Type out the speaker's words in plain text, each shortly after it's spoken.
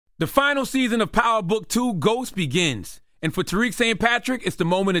The final season of Power Book 2, Ghost, begins. And for Tariq St. Patrick, it's the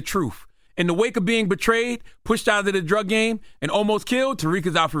moment of truth. In the wake of being betrayed, pushed out of the drug game, and almost killed, Tariq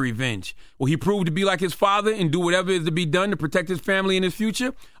is out for revenge. Will he prove to be like his father and do whatever is to be done to protect his family and his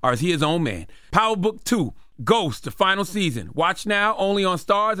future? Or is he his own man? Power Book 2, Ghost, the final season. Watch now only on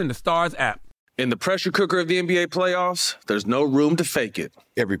Starz and the Starz app. In the pressure cooker of the NBA playoffs, there's no room to fake it.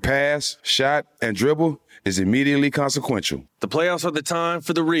 Every pass, shot, and dribble is immediately consequential. The playoffs are the time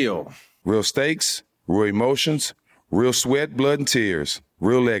for the real. Real stakes, real emotions, real sweat, blood, and tears,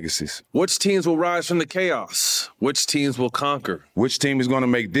 real legacies. Which teams will rise from the chaos? Which teams will conquer? Which team is going to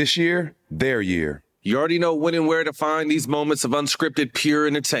make this year their year? You already know when and where to find these moments of unscripted, pure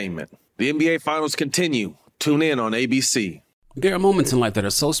entertainment. The NBA Finals continue. Tune in on ABC. There are moments in life that are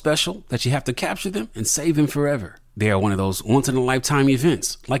so special that you have to capture them and save them forever. They are one of those once-in-a-lifetime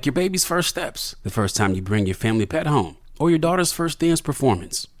events, like your baby's first steps, the first time you bring your family pet home, or your daughter's first dance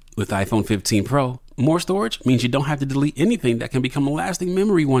performance. With iPhone 15 Pro, more storage means you don't have to delete anything that can become a lasting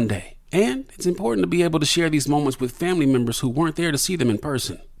memory one day. And it's important to be able to share these moments with family members who weren't there to see them in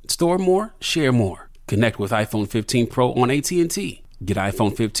person. Store more, share more. Connect with iPhone 15 Pro on AT&T. Get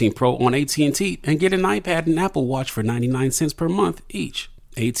iPhone 15 Pro on AT&T and get an iPad and Apple Watch for 99 cents per month each.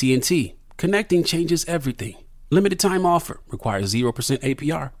 AT&T. Connecting changes everything. Limited time offer. Requires 0%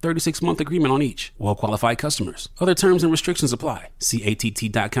 APR. 36-month agreement on each. Well-qualified customers. Other terms and restrictions apply. See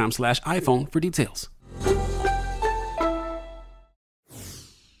att.com/iPhone for details.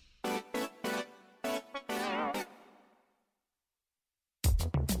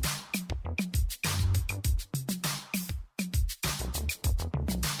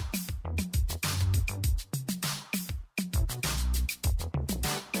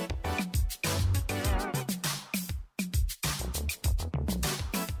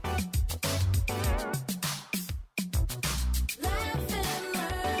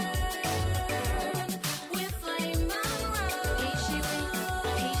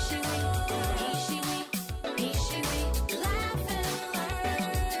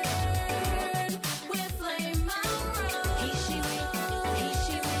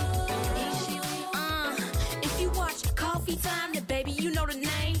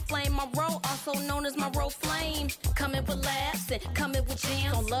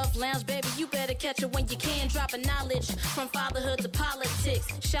 From fatherhood to politics,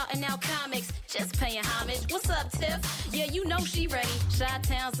 shouting out comics, just paying homage. What's up, Tiff? Yeah, you know she ready.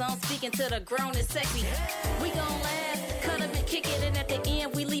 Chi-Town's on, speaking to the grown and sexy. We gon' laugh, cut up and kick it, and at the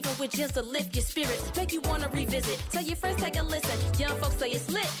end we leaving with just to lift your spirits, make you wanna revisit. Tell your friends, take a listen. Young folks say it's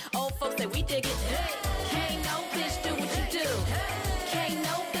lit, old folks say we dig it. Can't no bitch do what you do. Can't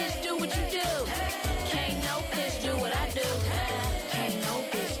no bitch do what you do. Can't no bitch do what I do. Can't no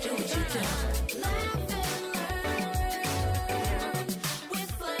bitch do what you do.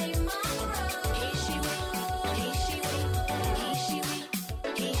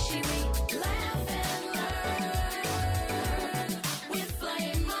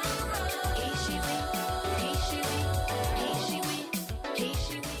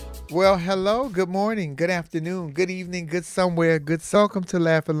 Well, hello, good morning, good afternoon, good evening, good somewhere, good welcome to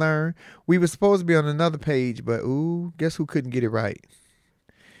Laugh and Learn. We were supposed to be on another page, but ooh, guess who couldn't get it right?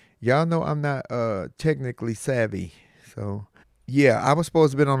 Y'all know I'm not technically savvy. So, yeah, I was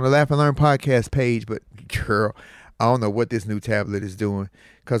supposed to be on the Laugh and Learn podcast page, but girl, I don't know what this new tablet is doing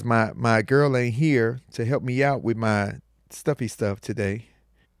because my girl ain't here to help me out with my stuffy stuff today.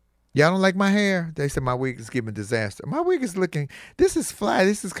 Y'all don't like my hair? They said my wig is giving disaster. My wig is looking, this is fly.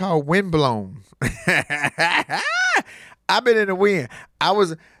 This is called windblown. I've been in the wind.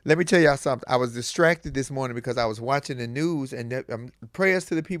 Let me tell y'all something. I was distracted this morning because I was watching the news, and prayers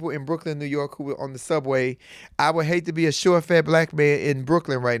to the people in Brooklyn, New York, who were on the subway. I would hate to be a short-fat black man in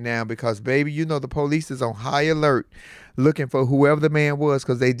Brooklyn right now because, baby, you know the police is on high alert looking for whoever the man was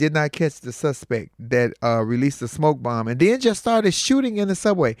because they did not catch the suspect that released the smoke bomb and then just started shooting in the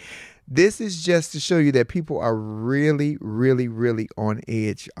subway. This is just to show you that people are really, really, really on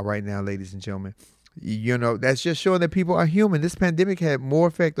edge right now, ladies and gentlemen. You know, that's just showing that people are human. This pandemic had more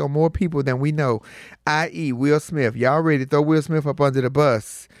effect on more people than we know, i.e. Will Smith. Y'all ready to throw Will Smith up under the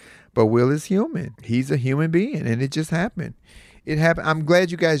bus. But Will is human. He's a human being, and it just happened. It happened. I'm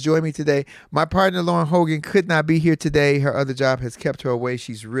glad you guys joined me today. My partner, Lauren Hogan, could not be here today. Her other job has kept her away.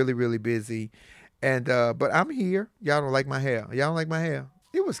 She's really, really busy. And but I'm here. Y'all don't like my hair. Y'all don't like my hair.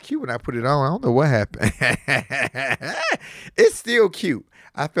 It was cute when I put it on. I don't know what happened. It's still cute.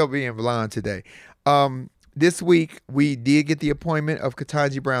 I felt being blonde today. This week, we did get the appointment of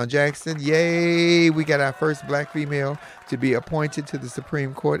Ketanji Brown Jackson. Yay! We got our first black female to be appointed to the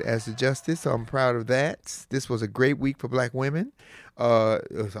Supreme Court as a justice, so I'm proud of that. This was a great week for black women.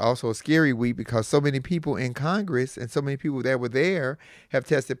 It was also a scary week because so many people in Congress and so many people that were there have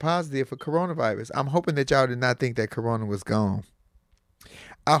tested positive for coronavirus. I'm hoping that y'all did not think that corona was gone.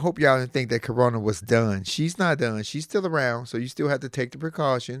 I hope y'all didn't think that corona was done. She's not done. She's still around, so you still have to take the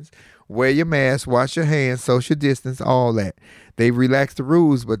precautions. Wear your mask, wash your hands, social distance, all that. They relaxed the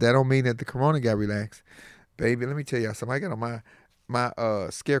rules, but that don't mean that the corona got relaxed. Baby, let me tell y'all something. I got on my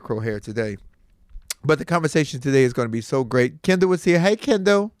scarecrow hair today. But the conversation today is going to be so great. Kendall was here. Hey,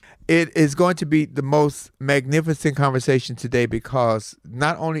 Kendall. It is going to be the most magnificent conversation today because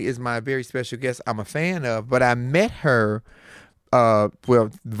not only is my very special guest I'm a fan of, but I met her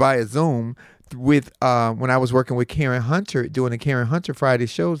via Zoom with when I was working with Karen Hunter doing the Karen Hunter Friday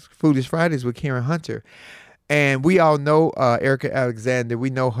shows, Foolish Fridays with Karen Hunter. And we all know Erica Alexander. We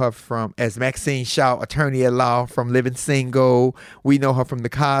know her as Maxine Shaw, attorney at law from Living Single. We know her from The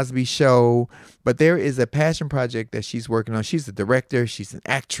Cosby Show. But there is a passion project that she's working on. She's a director. She's an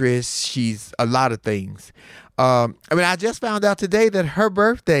actress. She's a lot of things. I just found out today that her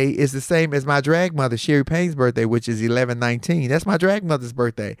birthday is the same as my drag mother, Sherry Payne's birthday, which is 11/19. That's my drag mother's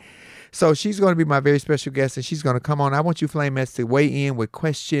birthday. So she's going to be my very special guest, and she's going to come on. I want you Flamettes to weigh in with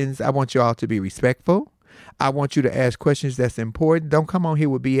questions. I want you all to be respectful. I want you to ask questions that's important. Don't come on here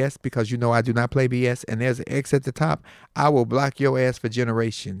with BS because you know I do not play BS. And there's an X at the top. I will block your ass for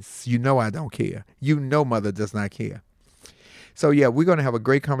generations. You know I don't care. You know mother does not care. So, yeah, we're going to have a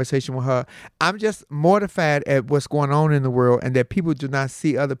great conversation with her. I'm just mortified at what's going on in the world and that people do not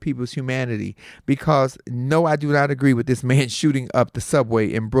see other people's humanity because, no, I do not agree with this man shooting up the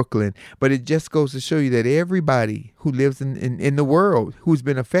subway in Brooklyn. But it just goes to show you that everybody who lives in the world who's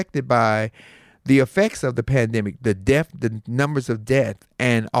been affected by the effects of the pandemic, the numbers of death,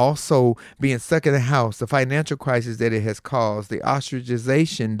 and also being stuck in the house, the financial crisis that it has caused, the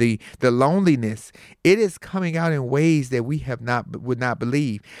ostracization, the loneliness, it is coming out in ways that we would not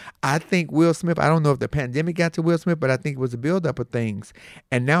believe. I think Will Smith, I don't know if the pandemic got to Will Smith, but I think it was a buildup of things.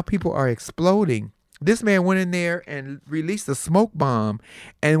 And now people are exploding. This man went in there and released a smoke bomb.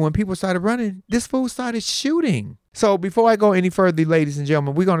 And when people started running, this fool started shooting. So before I go any further, ladies and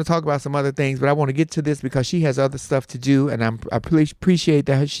gentlemen, we're going to talk about some other things, but I want to get to this because she has other stuff to do, and I appreciate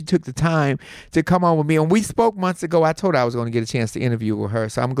that she took the time to come on with me. And we spoke months ago. I told her I was going to get a chance to interview with her,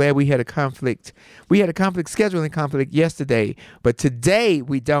 so I'm glad we had a conflict. We had a scheduling conflict yesterday, but today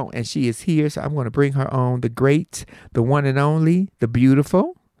we don't, and she is here, so I'm going to bring her on, the great, the one and only, the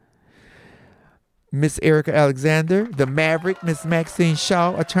beautiful Miss Erica Alexander, the Maverick, Miss Maxine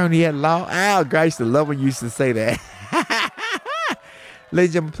Shaw, attorney at law. I used to love when you used to say that. Ladies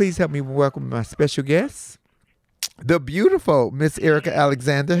and gentlemen, please help me welcome my special guest, the beautiful Miss Erica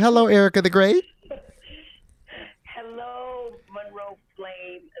Alexander. Hello, Erica the Great. Hello, Monroe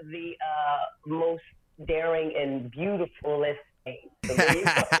Flame, the most daring and beautifulest thing.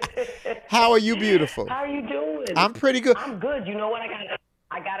 How are you beautiful? How are you doing? I'm pretty good. I'm good. You know what?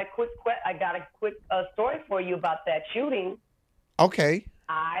 I got a quick story for you about that shooting. Okay.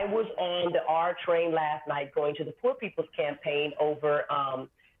 I was on the R train last night going to the Poor People's Campaign over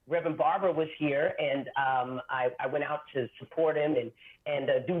Reverend Barber was here, and I went out to support him and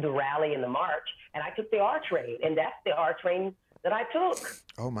do the rally and the march, and I took the R train, and that's the R train that I took.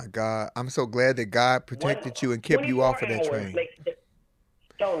 Oh, my God. I'm so glad that God protected you and kept you off of that train.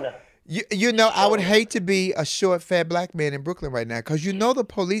 Don't know. You know, I would hate to be a short, fat black man in Brooklyn right now because you know the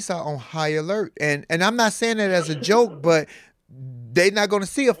police are on high alert. And I'm not saying that as a joke, but they're not going to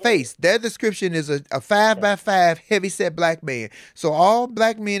see a face. Their description is a 5x5 heavy-set black man. So all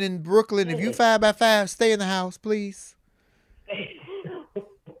black men in Brooklyn, if you 5x5, stay in the house, please.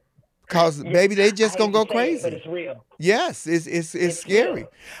 Because, baby, they just going to go crazy. But it's real. Yes, it's scary.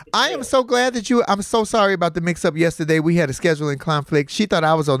 I am so glad that I'm so sorry about the mix-up yesterday. We had a scheduling conflict. She thought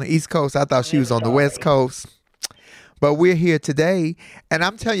I was on the East Coast. I thought she was on the West Coast. But we're here today. And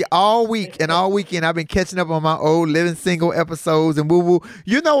I'm telling you, all week and all weekend, I've been catching up on my old Living Single episodes and woo-woo.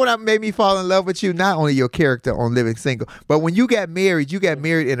 You know what made me fall in love with you? Not only your character on Living Single, but when you got married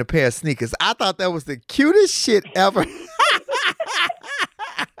in a pair of sneakers. I thought that was the cutest shit ever.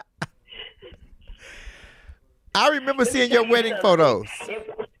 I remember seeing your wedding photos.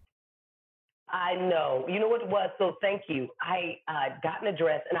 I know. You know what it was? So thank you. I got a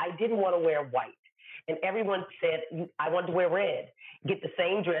dress, and I didn't want to wear white. And everyone said, I wanted to wear red. Get the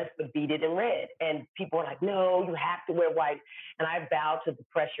same dress, but beat it in red. And people were like, no, you have to wear white. And I bowed to the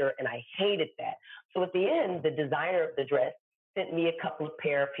pressure, and I hated that. So at the end, the designer of the dress sent me a couple of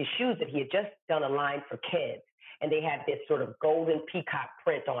pair of his shoes that he had just done a line for kids. And they had this sort of golden peacock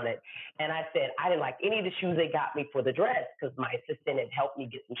print on it. And I said, I didn't like any of the shoes they got me for the dress because my assistant had helped me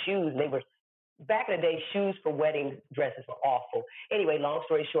get some shoes. And they were, back in the day, shoes for wedding dresses were awful. Anyway, long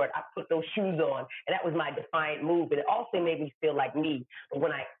story short, I put those shoes on, and that was my defiant move. And it also made me feel like me. But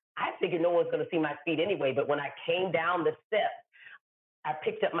when I figured no one was going to see my feet anyway, but when I came down the steps, I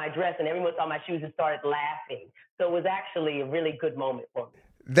picked up my dress and everyone saw my shoes and started laughing. So it was actually a really good moment for me.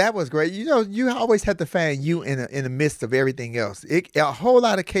 That was great. You know, you always have to find you in the midst of everything else. A whole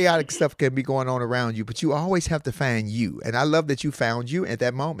lot of chaotic stuff can be going on around you, but you always have to find you. And I love that you found you at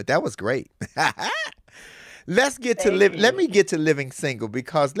that moment. That was great. Let me get to Living Single,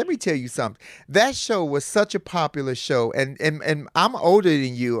 because let me tell you something. That show was such a popular show, and I'm older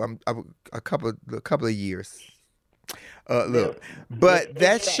than you. I'm a couple of years. Look, but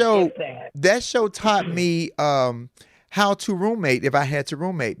that show taught me how to roommate if I had to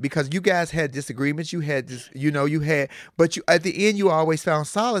roommate, because you guys had disagreements. You had this, but at the end you always found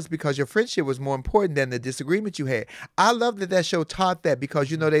solace because your friendship was more important than the disagreement you had. I love that show taught that, because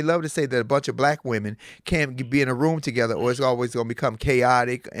they love to say that a bunch of black women can't be in a room together or it's always going to become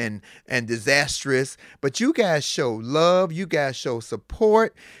chaotic and disastrous. But you guys show love. You guys show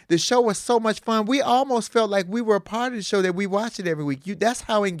support. The show was so much fun. We almost felt like we were a part of the show, that we watched it every week. That's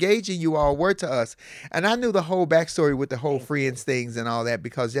how engaging you all were to us. And I knew the whole backstory with the whole friends things and all that,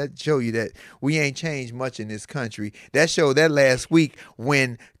 because that show you that we ain't changed much in this country. That show that last week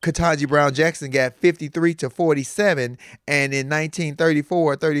when Ketanji Brown Jackson got 53-47, and in 1934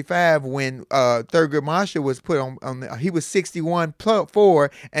 or 35 when Thurgood Marshall was put on he was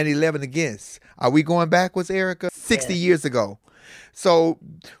 61-4 and 11 against. Are we going backwards, Erica? 60 years ago. So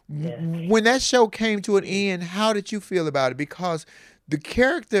when that show came to an end, how did you feel about it? Because the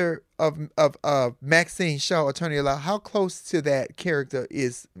character of Maxine Shaw, attorney at law, how close to that character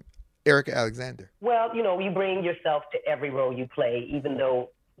is Erika Alexander? Well, you bring yourself to every role you play, even though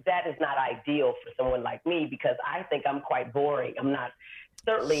that is not ideal for someone like me, because I think I'm quite boring.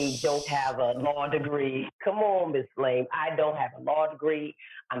 Certainly don't have a law degree. Come on, Ms. Flame. I don't have a law degree.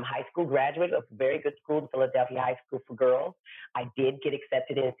 I'm a high school graduate of a very good school, the Philadelphia High School for Girls. I did get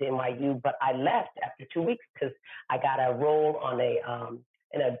accepted into NYU, but I left after 2 weeks because I got a role on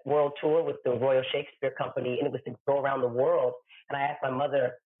in a world tour with the Royal Shakespeare Company, and it was to go around the world. And I asked my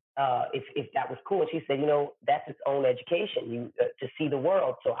mother if that was cool, and she said, that's its own education, to see the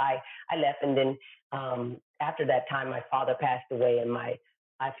world. So I left, and then after that time, my father passed away, and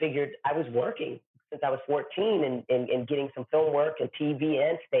I figured I was working since I was 14 and getting some film work and TV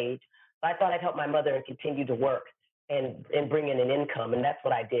and stage. So I thought I'd help my mother and continue to work and bring in an income. And that's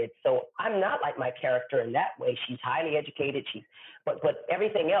what I did. So I'm not like my character in that way. She's highly educated. But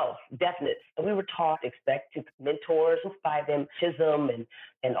everything else, definite. And we were taught to expect mentors by them, Chisholm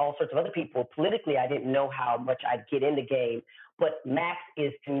and all sorts of other people. Politically, I didn't know how much I'd get in the game. But Max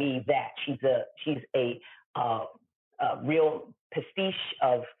is, to me, that. She's a real pastiche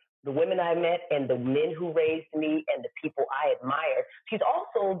of the women I met and the men who raised me and the people I admired. She's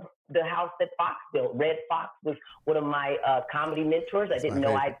also the house that Fox built. Red Fox was one of my comedy mentors. I didn't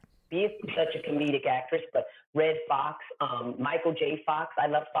know I'd be such a comedic actress, but Red Fox, Michael J. Fox. I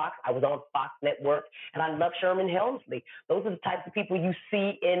love Fox. I was on Fox Network, and I love Sherman Helmsley. Those are the types of people you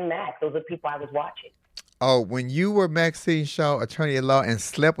see in Max. Those are the people I was watching. Oh, when you were Maxine Shaw, attorney at law, and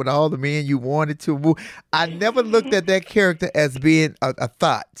slept with all the men you wanted to woo, I never looked at that character as being a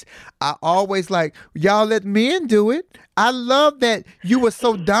thought. I always y'all let men do it. I love that you were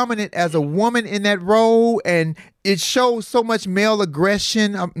so dominant as a woman in that role, and it shows so much male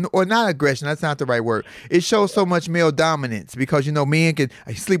aggression, or not aggression, that's not the right word. It shows so much male dominance because, men can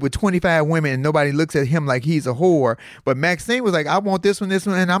sleep with 25 women and nobody looks at him like he's a whore. But Maxine was like, I want this one,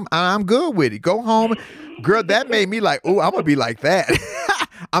 and I'm good with it. Go home. Girl, that made me like, oh, I'm going to be like that.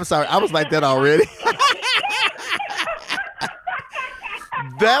 I'm sorry, I was like that already.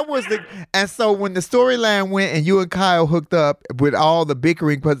 That was and so when the storyline went and you and Kyle hooked up with all the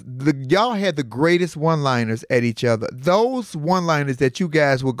bickering, because y'all had the greatest one-liners at each other. Those one-liners that you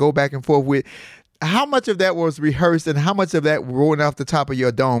guys would go back and forth with, how much of that was rehearsed and how much of that rolling off the top of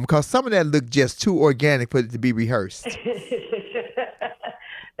your dome? Because some of that looked just too organic for it to be rehearsed.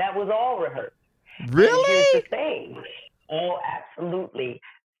 That was all rehearsed. Really? And here's the thing. Oh, absolutely.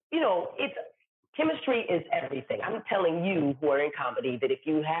 Chemistry is everything. I'm telling you who are in comedy that if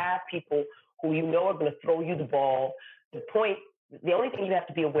you have people who are going to throw you the ball, the only thing you have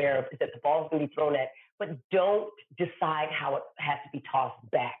to be aware of is that the ball is going to be thrown at, but don't decide how it has to be tossed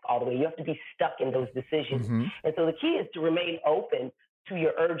back all the way. You have to be stuck in those decisions. Mm-hmm. And so the key is to remain open to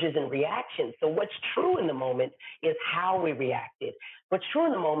your urges and reactions. So what's true in the moment is how we reacted. What's true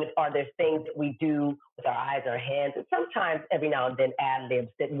in the moment are there things that we do with our eyes, our hands, and sometimes every now and then ad-libs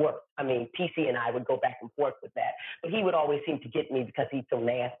that work. I mean, PC and I would go back and forth with that, but he would always seem to get me because he's so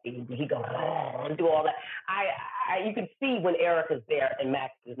nasty. He'd go, oh, and do all that. You can see when Erica's there and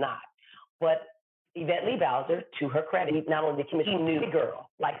Max is not. But Yvette Lee Bowser, to her credit, not only she knew the girl,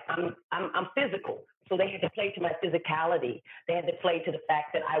 like I'm physical. So they had to play to my physicality. They had to play to the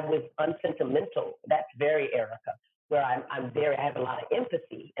fact that I was unsentimental. That's very Erica, where I have a lot of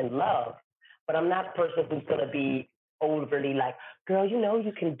empathy and love, but I'm not a person who's going to be overly like, girl, you know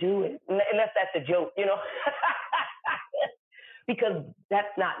you can do it, unless that's a joke, you know, because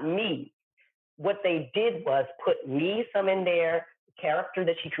that's not me. What they did was put me some in there, character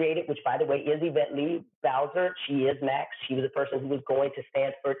that she created, which by the way is Yvette Lee Bowser. She is Max. She was the person who was going to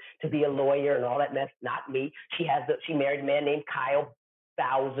Stanford to be a lawyer and all that mess. Not me. She married a man named Kyle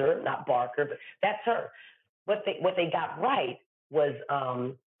Bowser, not Barker, but that's her. What they got right was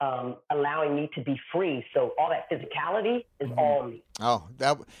allowing me to be free. So all that physicality is all me. Oh,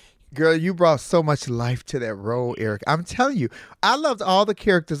 girl, you brought so much life to that role, Eric. I'm telling you, I loved all the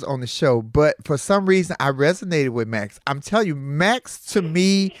characters on the show, but for some reason, I resonated with Max. I'm telling you, Max to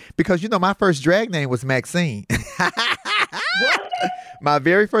me, because you know my first drag name was Maxine. My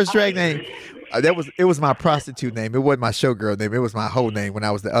very first drag name, it was my prostitute name. It wasn't my showgirl name. It was my whole name when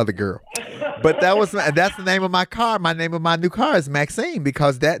I was the other girl. But that's the name of my car. My name of my new car is Maxine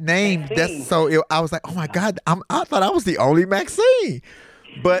because that name. Maxine. I was like, oh my God, I thought I was the only Maxine.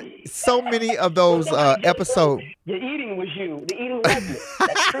 But so many of those episodes. The eating was you. The eating wasn't.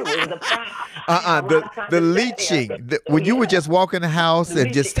 That's true. It was a problem. The leeching. When you would just walk in the house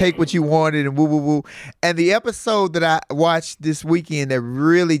and just take what you wanted and woo, woo, woo. And the episode that I watched this weekend that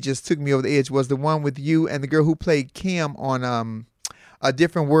really just took me over the edge was the one with you and the girl who played Kim on A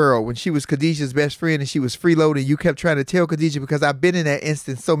Different World, when she was Khadijah's best friend and she was freeloading. You kept trying to tell Khadijah, because I've been in that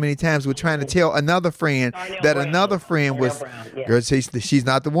instance so many times with trying to tell another friend that another friend was, girl, she's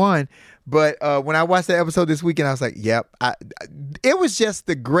not the one. But when I watched that episode this weekend, I was like, yep. It was just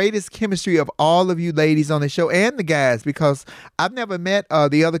the greatest chemistry of all of you ladies on the show and the guys, because I've never met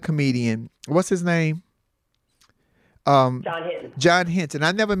the other comedian. What's his name? John Hinton. John Hinton.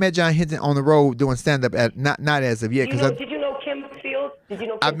 I never met John Hinton on the road doing stand-up, not as of yet. Did you know Kim Fields?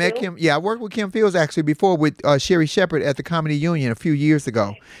 I met Kim. Yeah, I worked with Kim Fields actually before with Sherry Shepard at the Comedy Union a few years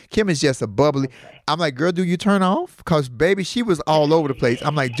ago. Kim is just a bubbly. I'm like, girl, do you turn off? Because, baby, she was all over the place.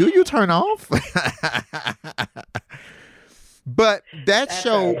 I'm like, do you turn off? But that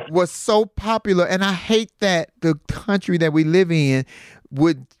show was so popular, and I hate that the country that we live in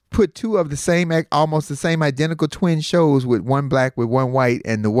would put two of the same, almost the same identical twin shows with one black with one white,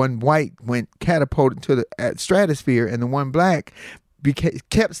 and the one white went catapulted to the stratosphere, and the one black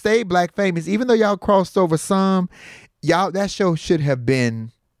stayed black famous. Even though y'all crossed over some, that show should have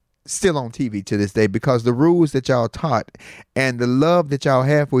been still on TV to this day, because the rules that y'all taught and the love that y'all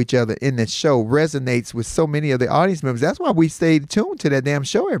have for each other in that show resonates with so many of the audience members. That's why we stayed tuned to that damn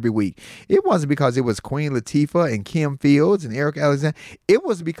show every week. It wasn't because it was Queen Latifah and Kim Fields and Eric Alexander. It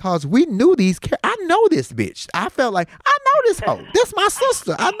was because we knew these I know this bitch. I felt like, I know this hoe. This my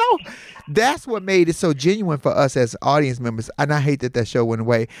sister. I know. That's what made it so genuine for us as audience members. And I hate that show went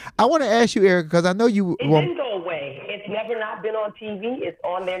away. I want to ask you, Eric, because I know you... It didn't go away. It's never not been on TV. It's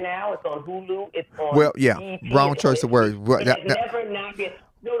on there now. It's on Hulu. It's on BET. Wrong choice of words. It has never not been...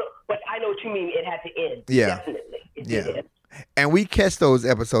 No, but I know what you mean. It had to end. Yeah. Definitely. It did. And we catch those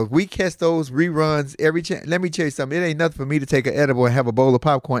episodes. We catch those reruns every chance. Let me tell you something. It ain't nothing for me to take an edible and have a bowl of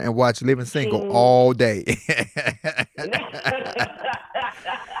popcorn and watch Living Single all day.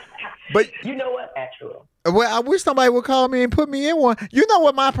 But you know what? Natural. Well, I wish somebody would call me and put me in one. You know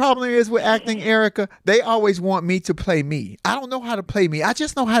what my problem is with acting, Erica? They always want me to play me. I don't know how to play me. I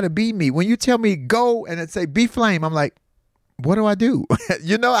just know how to be me. When you tell me go and it say be Flame, I'm like, what do I do?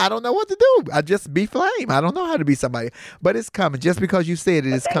 I don't know what to do. I just be Flame. I don't know how to be somebody. But it's coming. Just because you said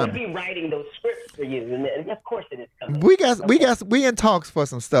it, it's coming. Would be writing those scripts for you, and of course it is coming. We in talks for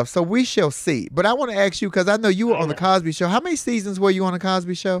some stuff, so we shall see. But I want to ask you, because I know you were on the Cosby Show. How many seasons were you on the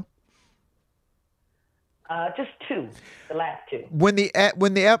Cosby Show? Just 2, the last 2. When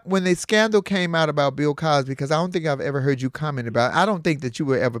the scandal came out about Bill Cosby, because I don't think I've ever heard you comment about it. I don't think that you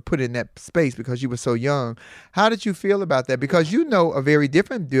were ever put in that space because you were so young. How did you feel about that? Because you know a very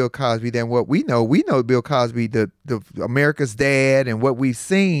different Bill Cosby than what we know. We know Bill Cosby, the America's dad, and what we've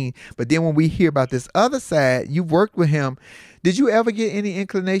seen. But then when we hear about this other side, you worked with him. Did you ever get any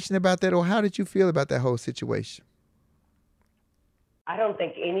inclination about that, or how did you feel about that whole situation? I don't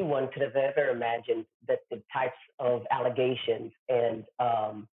think anyone could have ever imagined that the types of allegations and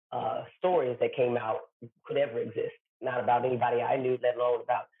stories that came out could ever exist. Not about anybody I knew, let alone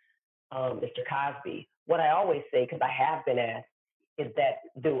about Mr. Cosby. What I always say, because I have been asked, is that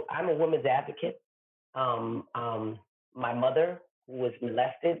I'm a women's advocate. My mother, who was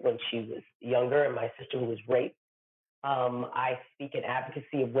molested when she was younger, and my sister, who was raped, I speak in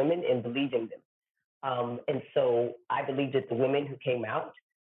advocacy of women and believing them. And so I believe that the women who came out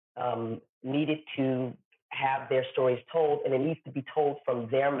needed to have their stories told, and it needs to be told from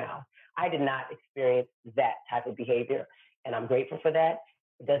their mouth. I did not experience that type of behavior, and I'm grateful for that.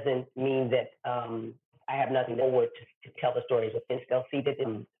 It doesn't mean that I have nothing forward to tell the stories of Vince Del Cid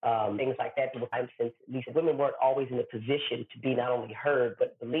and things like that. Since these women weren't always in a position to be not only heard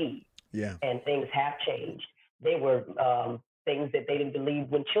but believed. Yeah. And things have changed. They were things that they didn't believe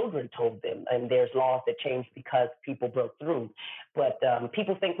when children told them. And there's laws that changed because people broke through. But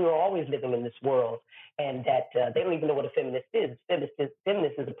people think we were always living in this world and that they don't even know what a feminist is.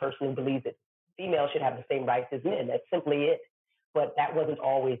 Feminist is a person who believes that females should have the same rights as men. That's simply it. But that wasn't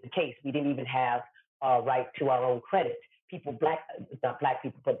always the case. We didn't even have a right to our own credit. Not black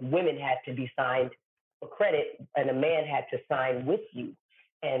people, but women had to be signed for credit, and a man had to sign with you.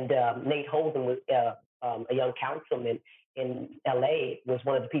 And Nate Holden was a young councilman in LA, was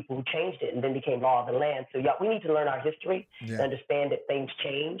one of the people who changed it and then became law of the land. So we need to learn our history and understand that things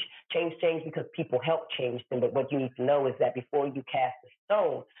change. Change because people help change them. But what you need to know is that before you cast a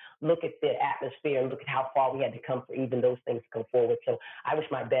stone, look at the atmosphere and look at how far we had to come for even those things to come forward. So I wish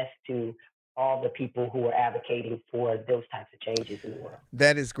my best to all the people who are advocating for those types of changes in the world.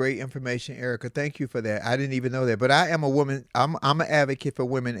 That is great information, Erica. Thank you for that. I didn't even know that. But I am a woman. I'm an advocate for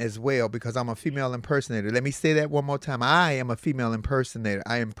women as well because I'm a female impersonator. Let me say that one more time. I am a female impersonator.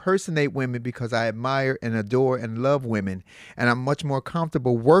 I impersonate women because I admire and adore and love women. And I'm much more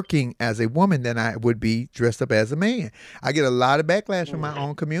comfortable working as a woman than I would be dressed up as a man. I get a lot of backlash from my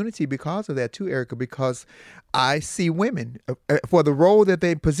own community because of that too, Erica, because I see women for the role that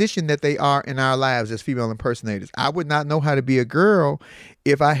they position that they are in our lives as female impersonators. I would not know how to be a girl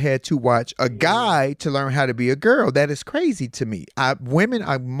if I had to watch a guy to learn how to be a girl. That is crazy to me. Women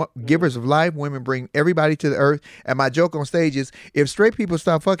are givers of life. Women bring everybody to the earth. And my joke on stage is, if straight people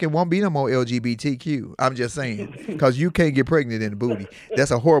stop fucking, won't be no more LGBTQ. I'm just saying, because you can't get pregnant in the booty.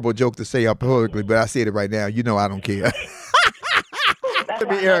 That's a horrible joke to say up publicly, but I said it right now. You know I don't care.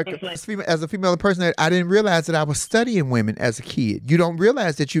 Erica, as a female impersonator, I didn't realize that I was studying women as a kid. You don't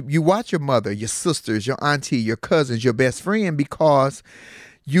realize that you watch your mother, your sisters, your auntie, your cousins, your best friend because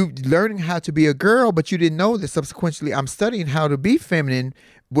you learning how to be a girl, but you didn't know that subsequently I'm studying how to be feminine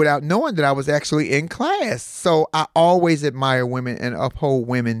without knowing that I was actually in class. So I always admire women and uphold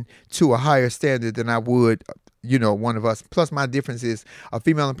women to a higher standard than I would one of us. Plus, my difference is a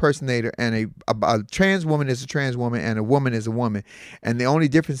female impersonator and a trans woman is a trans woman and a woman is a woman. And the only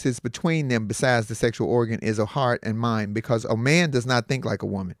differences between them, besides the sexual organ, is a heart and mind, because a man does not think like a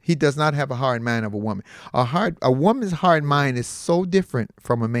woman. He does not have a heart and mind of a woman. A woman's heart and mind is so different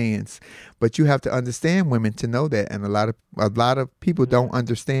from a man's. But you have to understand women to know that. And a lot of people don't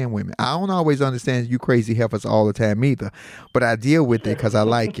understand women. I don't always understand you crazy heifers all the time either. But I deal with it because I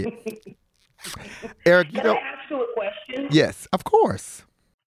like it. Eric, Can I ask you a question? Yes, of course.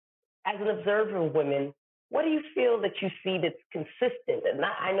 As an observer of women, what do you feel that you see that's consistent? And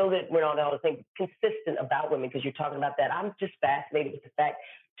I know that we're not all the same, consistent about women, because you're talking about that. I'm just fascinated with the fact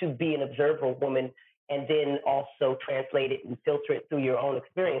to be an observer of women and then also translate it and filter it through your own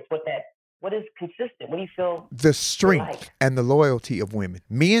experience. What is consistent? What do you feel? The strength and the loyalty of women.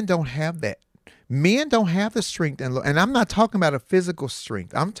 Men don't have that. Men don't have the strength, and I'm not talking about a physical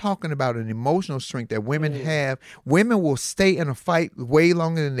strength. I'm talking about an emotional strength that women have. Women will stay in a fight way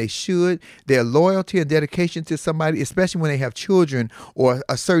longer than they should. Their loyalty and dedication to somebody, especially when they have children or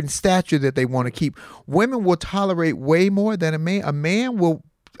a certain stature that they want to keep. Women will tolerate way more than a man. A man will,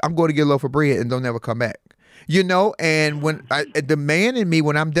 I'm going to get a loaf of bread and don't ever come back. And when the man in me,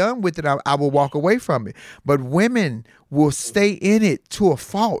 when I'm done with it, I will walk away from it. But women will stay in it to a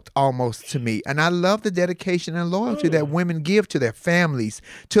fault almost to me. And I love the dedication and loyalty that women give to their families,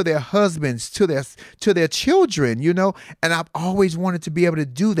 to their husbands, to their children, And I've always wanted to be able to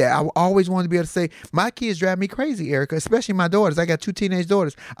do that. I always wanted to be able to say, my kids drive me crazy, Erica, especially my daughters. I got 2 teenage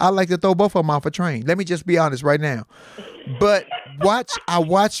daughters. I like to throw both of them off a train. Let me just be honest right now. But I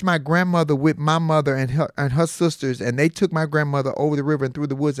watched my grandmother with my mother and her sisters, and they took my grandmother over the river and through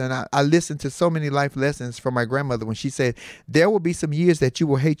the woods. And I listened to so many life lessons from my grandmother when she said, there will be some years that you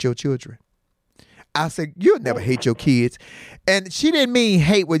will hate your children. I said, you'll never hate your kids. And she didn't mean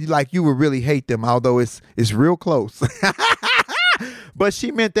hate like you would really hate them, although it's real close. But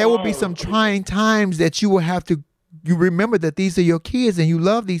she meant there will be some trying times that you will have to. You remember that these are your kids and you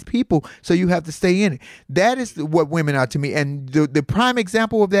love these people, so you have to stay in it. That is what women are to me. And the prime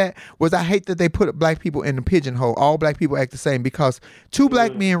example of that was, I hate that they put black people in the pigeonhole. All black people act the same, because two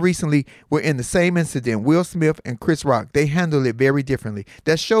black men recently were in the same incident, Will Smith and Chris Rock. They handled it very differently.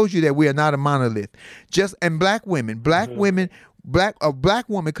 That shows you that we are not a monolith. And black women, a black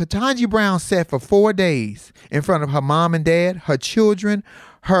woman, Ketanji Brown sat for 4 days in front of her mom and dad, her children,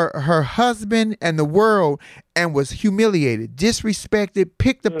 her husband, and the world, and was humiliated, disrespected,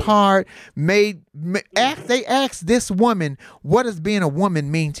 picked apart, they asked this woman, what does being a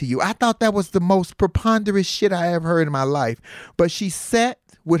woman mean to you? I thought that was the most preponderous shit I ever heard in my life. But she sat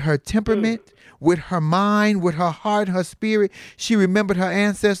with her temperament, with her mind, with her heart, her spirit. She remembered her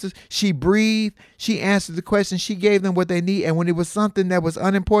ancestors. She breathed. She answered the question. She gave them what they need. And when it was something that was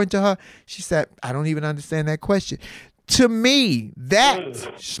unimportant to her, she said, I don't even understand that question. To me,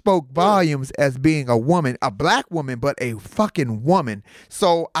 that spoke volumes as being a woman, a black woman, but a fucking woman.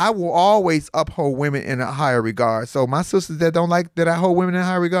 So I will always uphold women in a higher regard. So my sisters that don't like that I hold women in a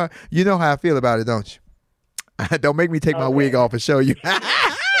higher regard, you know how I feel about it, don't you? Don't make me take my wig off and show you.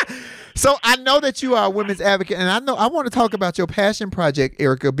 So I know that you are a women's advocate, and I want to talk about your passion project,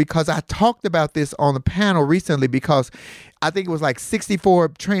 Erica, because I talked about this on the panel recently, because I think it was like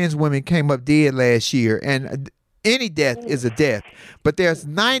 64 trans women came up dead last year, and any death is a death, but there's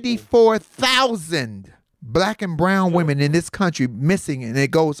 94,000 black and brown women in this country missing, and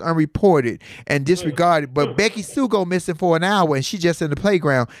it goes unreported and disregarded. But Becky Sue go missing for an hour, and she just in the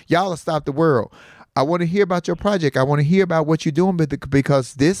playground. Y'all will stop the world. I want to hear about your project. I want to hear about what you're doing with it,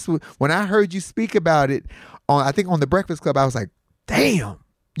 because when I heard you speak about it I think on the Breakfast Club, I was like, damn.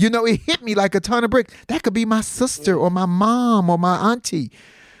 You know, it hit me like a ton of bricks. That could be my sister or my mom or my auntie.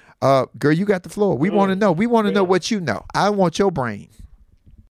 Girl, you got the floor. We want to know. We want to know what you know. I want your brain.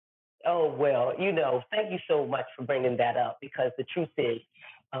 Oh, well, thank you so much for bringing that up, because the truth is,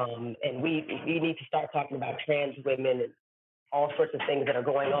 and we need to start talking about trans women and all sorts of things that are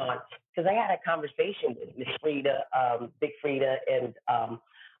going on. Because I had a conversation with Miss Frida, Big Frida, and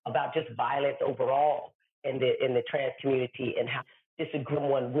about just violence overall in the trans community, and how disagreeing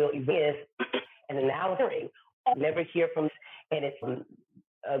one will is. And now hearing, never hear from, and it's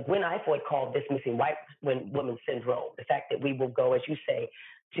Gwen Ifoyd called this missing white woman syndrome. The fact that we will go, as you say,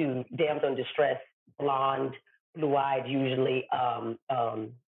 to damsel in distress, blonde, blue-eyed, usually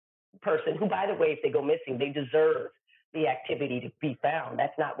person who, by the way, if they go missing, they deserve the activity to be found.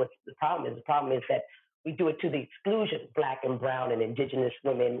 That's not what the problem is. The problem is that we do it to the exclusion of black and brown and indigenous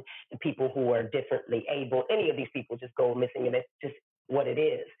women and people who are differently able. Any of these people just go missing, and it's just what it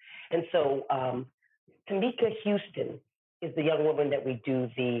is. And so Tamika Houston is the young woman that we do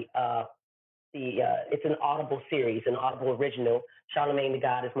it's an Audible series, an Audible original. Charlamagne the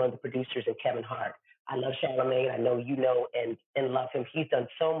God is one of the producers, and Kevin Hart. I love Charlamagne. I know you know and love him. He's done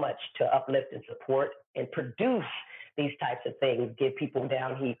so much to uplift and support and produce these types of things, get people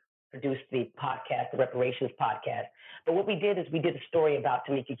down. He produced the podcast, the Reparations podcast. But what we did is we did a story about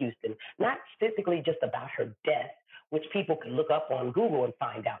Tamika Houston, not specifically just about her death, which people could look up on Google and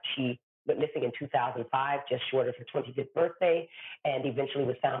find out. She went missing in 2005, just short of her 25th birthday, and eventually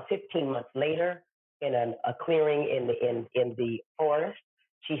was found 15 months later in a clearing in the forest.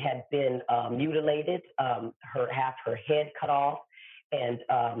 She had been mutilated, half her head cut off, and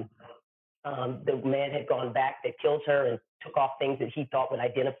the man had gone back that killed her and took off things that he thought would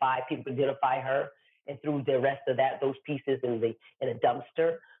people could identify her, and threw the rest of those pieces in a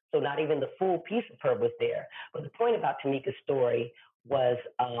dumpster. So not even the full piece of her was there. But the point about Tamika's story was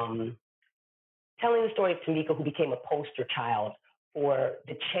telling the story of Tamika, who became a poster child for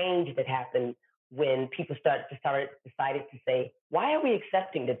the change that happened when people decided to say, why are we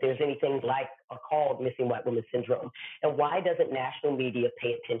accepting that there's anything like or called missing white woman syndrome? And why doesn't national media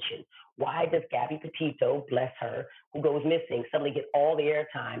pay attention? Why does Gabby Petito, bless her, who goes missing, suddenly get all the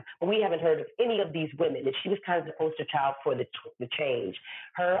airtime? But we haven't heard of any of these women. And she was kind of the poster child for the change.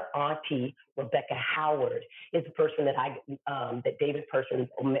 Her auntie, Rebecca Howard, is the person that David person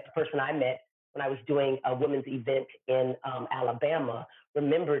I met when I was doing a women's event in Alabama,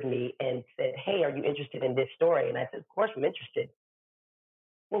 remembered me and said, hey, are you interested in this story? And I said, of course I'm interested.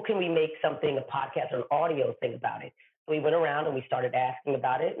 Well, can we make something, a podcast or an audio thing about it? So we went around and we started asking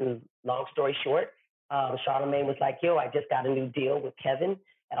about it. And long story short, Charlamagne was like, yo, I just got a new deal with Kevin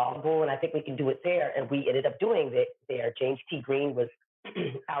at Audible, and I think we can do it there. And we ended up doing it there. James T. Green was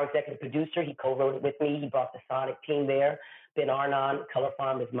our executive producer. He co-wrote it with me. He brought the Sonic team there. Ben Arnon, Color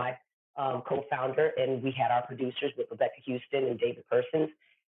Farm, is my co-founder, and we had our producers with Rebecca Houston and David Persons,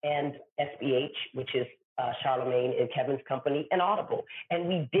 and SBH, which is Charlemagne and Kevin's company, and Audible. And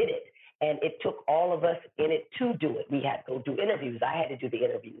we did it. And it took all of us in it to do it. We had to go do interviews. I had to do the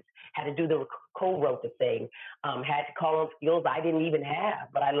interviews, had to do the co-wrote the thing, had to call on skills I didn't even have,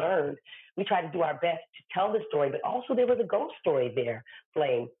 but I learned. We tried to do our best to tell the story, but also there was a ghost story there,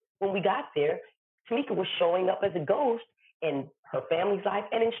 Flame. When we got there, Tamika was showing up as a ghost in her family's life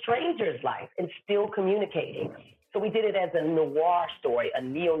and in strangers' life and still communicating. So we did it as a noir story, a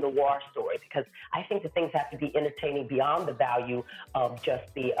neo-noir story, because I think that things have to be entertaining beyond the value of just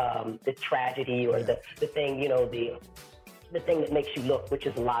the tragedy or the thing, you know, the thing that makes you look, which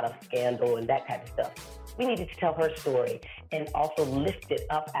is a lot of scandal and that kind of stuff. We needed to tell her story and also lift it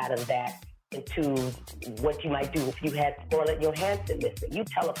up out of that into what you might do if you had Scarlett Johansson missing. You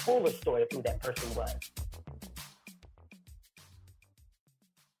tell a fuller story of who that person was.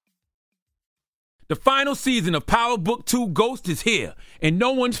 The final season of Power Book 2 Ghost is here, and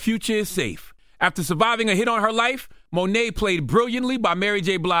no one's future is safe. After surviving a hit on her life, Monet, played brilliantly by Mary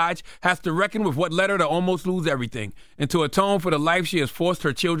J. Blige, has to reckon with what led her to almost lose everything and to atone for the life she has forced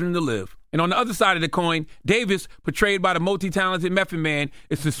her children to live. And on the other side of the coin, Davis, portrayed by the multi-talented Method Man,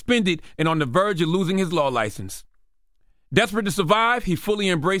 is suspended and on the verge of losing his law license. Desperate to survive, he fully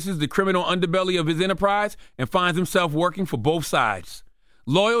embraces the criminal underbelly of his enterprise and finds himself working for both sides,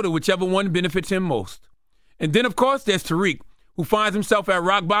 loyal to whichever one benefits him most. And then, of course, there's Tariq, who finds himself at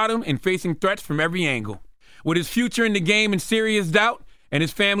rock bottom and facing threats from every angle. With his future in the game in serious doubt and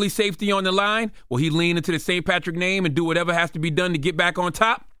his family's safety on the line, will he lean into the St. Patrick name and do whatever has to be done to get back on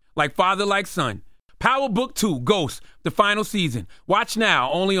top? Like father, like son. Power Book 2, Ghost, the final season. Watch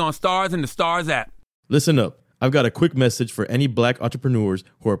now, only on Stars and the Stars app. Listen up. I've got a quick message for any black entrepreneurs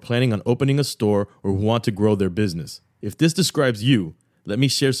who are planning on opening a store or who want to grow their business. If this describes you, let me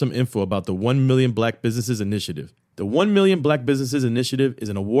share some info about the 1 Million Black Businesses Initiative. The 1 Million Black Businesses Initiative is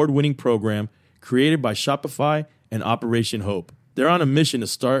an award-winning program created by Shopify and Operation Hope. They're on a mission to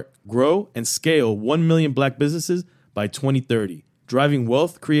start, grow, and scale 1 million black businesses by 2030, driving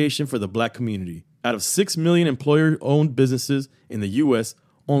wealth creation for the black community. Out of 6 million employer-owned businesses in the U.S.,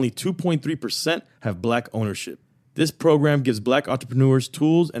 only 2.3% have black ownership. This program gives black entrepreneurs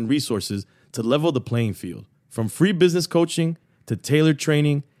tools and resources to level the playing field, from free business coaching to tailored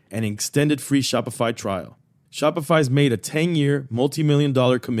training and an extended free Shopify trial. Shopify's made a 10-year,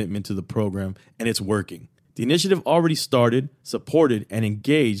 multi-million-dollar commitment to the program, and it's working. The initiative already started, supported, and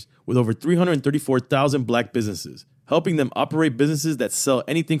engaged with over 334,000 black businesses, helping them operate businesses that sell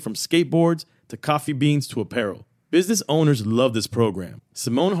anything from skateboards to coffee beans to apparel. Business owners love this program.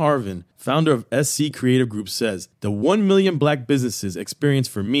 Simone Harvin, founder of SC Creative Group, says, "The 1 million black businesses experience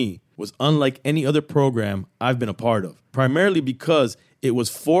for me was unlike any other program I've been a part of, primarily because it was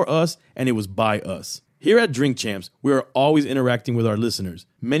for us and it was by us." Here at Drink Champs, we are always interacting with our listeners,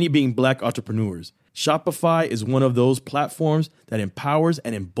 many being black entrepreneurs. Shopify is one of those platforms that empowers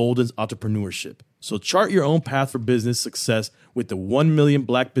and emboldens entrepreneurship. So chart your own path for business success with the 1 Million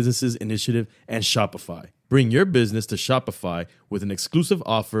Black Businesses Initiative and Shopify. Bring your business to Shopify with an exclusive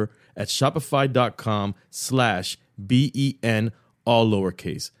offer at shopify.com/BEN, all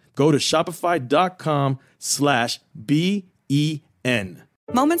lowercase. Go to shopify.com/BEN.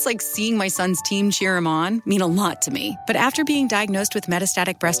 Moments like seeing my son's team cheer him on mean a lot to me. But after being diagnosed with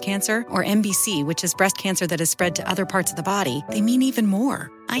metastatic breast cancer, or MBC, which is breast cancer that has spread to other parts of the body, they mean even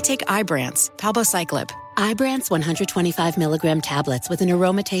more. I take Ibrance, palbociclib. Ibrance 125 milligram tablets with an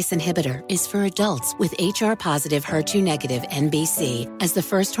aromatase inhibitor is for adults with HR-positive, HER2-negative MBC as the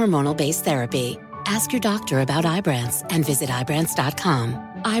first hormonal-based therapy. Ask your doctor about Ibrance and visit Ibrance.com.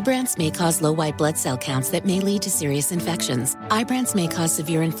 Ibrance may cause low white blood cell counts that may lead to serious infections. Ibrance may cause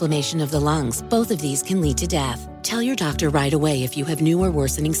severe inflammation of the lungs. Both of these can lead to death. Tell your doctor right away if you have new or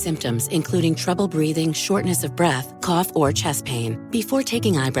worsening symptoms, including trouble breathing, shortness of breath, cough, or chest pain. Before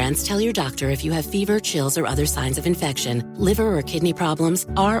taking Ibrance, tell your doctor if you have fever, chills, or other signs of infection, liver or kidney problems,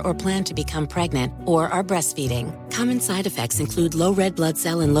 are or plan to become pregnant, or are breastfeeding. Common side effects include low red blood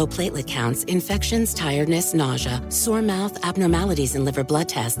cell and low platelet counts, infections, tiredness, nausea, sore mouth, abnormalities in liver blood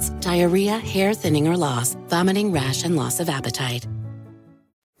tests, diarrhea, hair thinning or loss, vomiting, rash, and loss of appetite.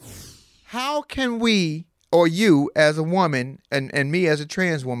 How can we, or you as a woman, and me as a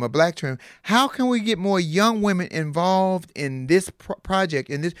trans woman, a black trans, how can we get more young women involved in this project?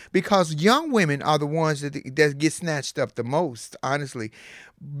 In this, because young women are the ones that get snatched up the most, honestly,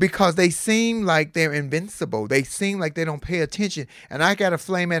 because they seem like they're invincible. They seem like they don't pay attention. And I got a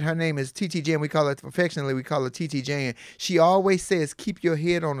flame at her name is TT Jan. We call her affectionately, we call her TT Jan. She always says, keep your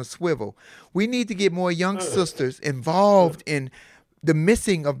head on a swivel. We need to get more young sisters involved in the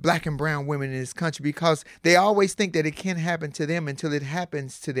missing of black and brown women in this country, because they always think that it can't happen to them until it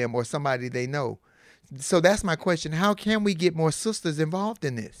happens to them or somebody they know. So that's my question. How can we get more sisters involved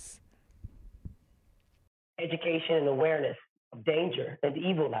in this? Education and awareness of danger and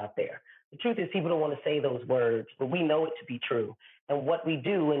evil out there. The truth is, people don't want to say those words, but we know it to be true. And what we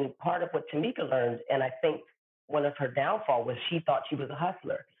do, and part of what Tamika learned, and I think one of her downfall was she thought she was a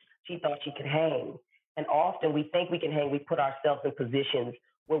hustler. She thought she could hang. And often we think we can hang, we put ourselves in positions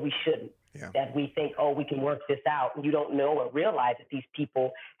where we shouldn't. Yeah. That we think, oh, we can work this out. And you don't know or realize that these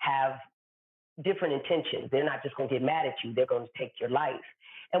people have different intentions. They're not just going to get mad at you. They're going to take your life.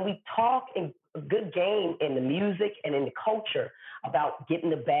 And we talk in a good game in the music and in the culture about getting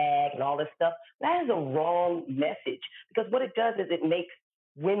the bag and all this stuff. That is a wrong message, because what it does is it makes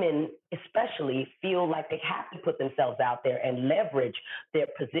women especially feel like they have to put themselves out there and leverage their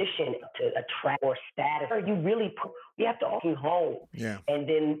position to attract more status. You have to all come home, and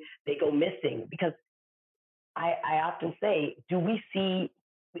then they go missing. Because I often say, do we see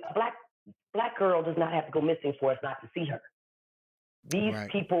a black girl does not have to go missing for us not to see her. These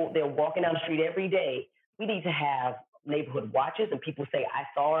people, they're walking down the street every day. We need to have neighborhood watches, and people say, I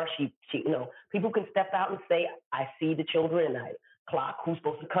saw her. She, people can step out and say, I see the children, and I clock who's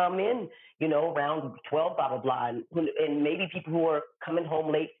supposed to come in, around 12, blah, blah, blah. And maybe people who are coming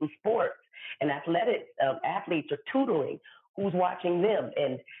home late from sports and athletes are tutoring, who's watching them,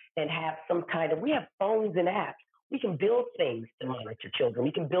 and have some kind of, we have phones and apps. We can build things to monitor children.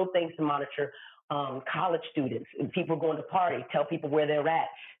 We can build things to monitor college students and people going to party, tell people where they're at,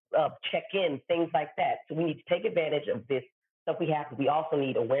 check in, things like that. So we need to take advantage of this stuff we have. We also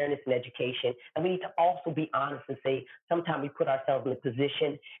need awareness and education. And we need to also be honest and say, sometimes we put ourselves in a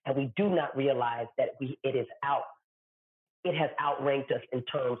position and we do not realize that it has outranked us in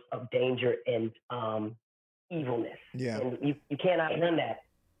terms of danger and evilness. Yeah. And you can't outrun that.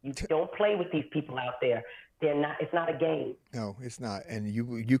 You don't play with these people out there. It's not a game. No, it's not. And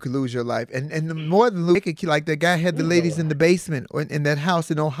you could lose your life. And the more than like the guy had the ladies in the basement or in that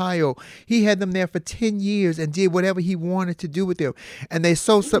house in Ohio, he had them there for 10 years and did whatever he wanted to do with them. And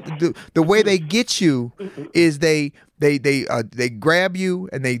the way they get you is they grab you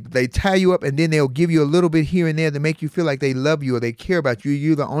and they tie you up, and then they'll give you a little bit here and there to make you feel like they love you or they care about you.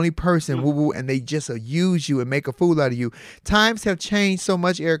 You're the only person, woo-woo, and they just use you and make a fool out of you. Times have changed so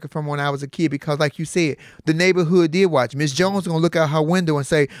much, Erica, from when I was a kid, because like you said, the neighborhood did watch. Miss Jones gonna look out her window and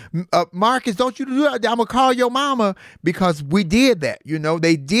say, Marcus, don't you do that. I'm gonna call your mama, because we did that.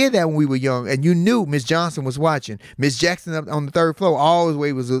 They did that when we were young, and you knew Miss Johnson was watching. Miss Jackson up on the third floor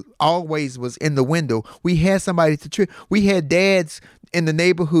always was in the window. We had somebody to trick. We had dads in the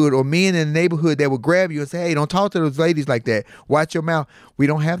neighborhood or men in the neighborhood that would grab you and say, hey, don't talk to those ladies like that. Watch your mouth. We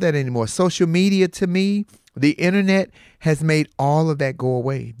don't have that anymore. Social media, to me, the internet has made all of that go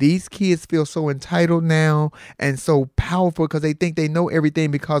away. These kids feel so entitled now and so powerful because they think they know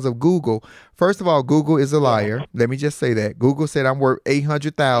everything because of Google. First of all, Google is a liar. Let me just say that. Google said I'm worth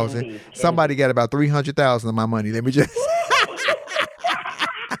 $800,000. Somebody got about $300,000 of my money. Let me just...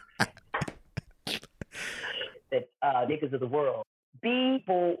 that niggas of the world,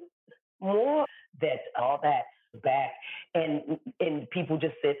 people more that all that back, and people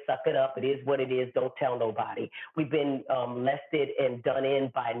just said, suck it up, it is what it is, don't tell nobody. We've been molested and done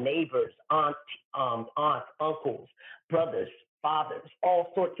in by neighbors, aunts, uncles, brothers, fathers,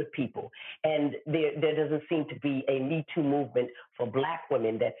 all sorts of people. And there doesn't seem to be a Me Too movement for Black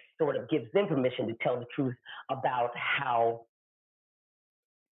women that sort of gives them permission to tell the truth about how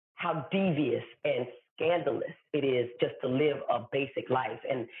devious and scandalous it is just to live a basic life.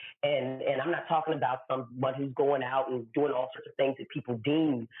 And I'm not talking about someone who's going out and doing all sorts of things that people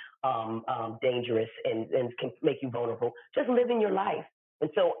deem dangerous and can make you vulnerable. Just living your life. And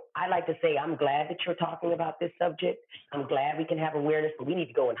so I like to say, I'm glad that you're talking about this subject. I'm glad we can have awareness, but we need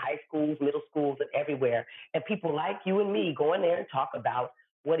to go in high schools, middle schools, and everywhere. And people like you and me go in there and talk about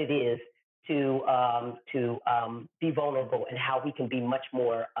what it is to be vulnerable and how we can be much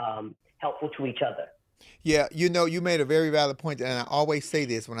more helpful to each other. Yeah, you made a very valid point, and I always say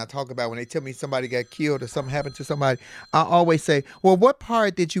this when they tell me somebody got killed or something happened to somebody, I always say, well, what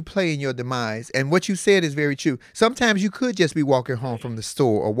part did you play in your demise? And what you said is very true. Sometimes you could just be walking home from the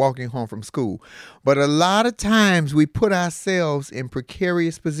store or walking home from school, but a lot of times we put ourselves in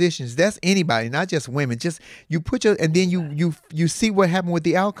precarious positions. That's anybody, not just women. Just you put and then you see what happened with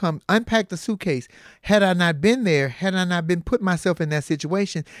the outcome. Unpack the suitcase. Had I not been there, had I not been put myself in that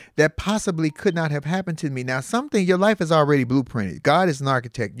situation, that possibly could not have happened to me. Now, your life is already blueprinted. God is an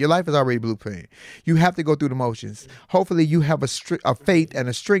architect. Your life is already blueprinted. You have to go through the motions. Hopefully you have a faith and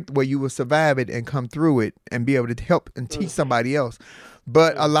a strength where you will survive it and come through it and be able to help and teach somebody else.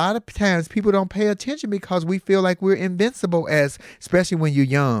 But a lot of times people don't pay attention because we feel like we're invincible, especially when you're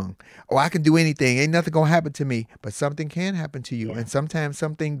young. Oh, I can do anything. Ain't nothing going to happen to me. But something can happen to you. And sometimes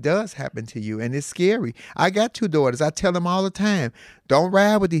something does happen to you. And it's scary. I got 2 daughters. I tell them all the time, don't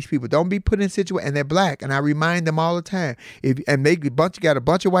ride with these people. Don't be put in situations. And they're black. And I remind them all the time. And they got a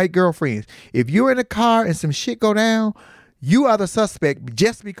bunch of white girlfriends. If you're in a car and some shit go down, you are the suspect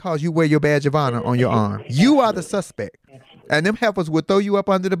just because you wear your badge of honor on your arm. You are the suspect. And them heifers will throw you up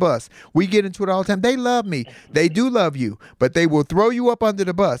under the bus. We get into it all the time. They love me. They do love you. But they will throw you up under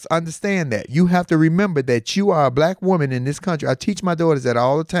the bus. Understand that. You have to remember that you are a black woman in this country. I teach my daughters that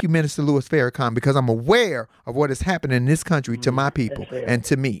all the time. Minister Louis Farrakhan, because I'm aware of what is happening in this country to my people and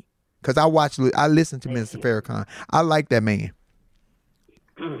to me. Because I listen to Minister Farrakhan. I like that man.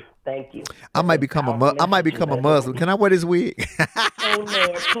 Thank you. I might become a Muslim. Can I wear this wig? Oh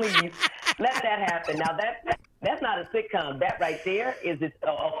Lord, please let that happen. Now that's not a sitcom. That right there is a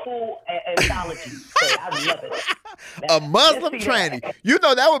full anthology. So I love it. A Muslim tranny. You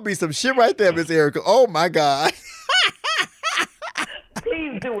know that would be some shit right there, Miss Erica. Oh my God.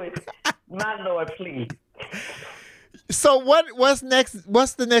 Please do it, my Lord, please. So what's next?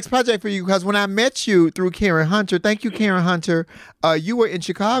 What's the next project for you? Because when I met you through Karen Hunter, thank you, Karen Hunter. You were in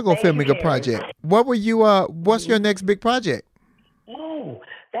Chicago filming a project. What were you? What's your next big project? Oh,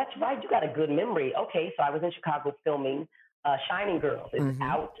 that's right. You got a good memory. Okay, so I was in Chicago filming Shining Girls. It's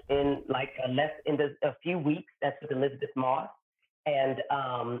out in a few weeks. That's with Elizabeth Moss and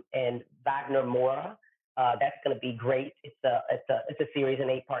Wagner Moura. That's going to be great. It's a series, an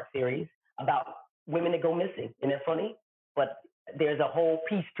 8-part series about women that go missing. Isn't that funny? But there's a whole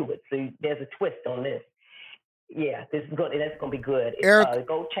piece to it. So there's a twist on this. Yeah, this is good. That's going to be good. Eric,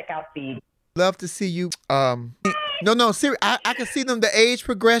 go check out the... Love to see you. No, seriously, I can see them, the age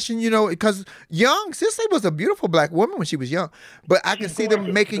progression, because young, Cicely was a beautiful black woman when she was young. But I can see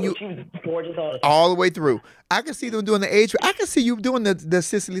them making you... She was gorgeous all the way through. I can see them doing the age... I can see you doing the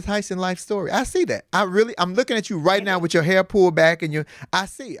Cicely Tyson life story. I see that. I'm looking at you right now with your hair pulled back and I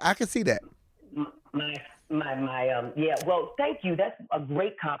can see that. Well, thank you. That's a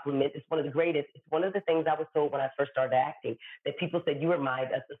great compliment. It's one of the greatest. It's one of the things I was told when I first started acting, that people said, you remind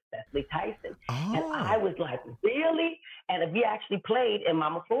us of Cicely Tyson. Oh. And I was like, really? And we actually played in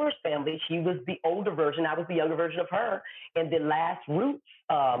Mama Flora's family. She was the older version. I was the younger version of her. In the last Roots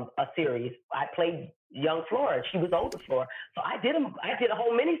series, I played young Flora. She was older Flora. So I did a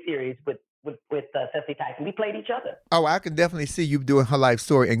whole mini-series with Cicely Tyson. We played each other. Oh, I can definitely see you doing her life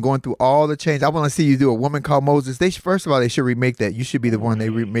story and going through all the change. I want to see you do A Woman Called Moses. First of all, they should remake that. You should be the one they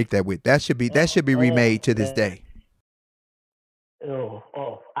remake that with. That should be remade to this day. I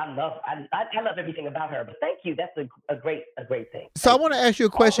love everything about her. But thank you. That's a great thing. So I want to ask you a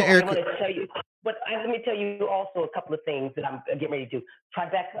question, also, Erica. I want to tell you, but let me tell you also a couple of things that I'm getting ready to do.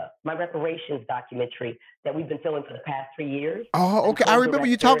 Tribeca, my reparations documentary that we've been filming for the past 3 years. Oh, okay. I remember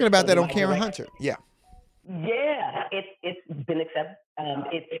you talking about that on Karen Hunter. Yeah. Yeah, it's been accepted.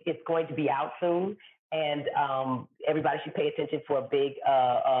 It's going to be out soon, and everybody should pay attention for a big,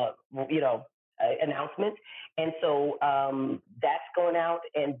 announcement. And so that's going out,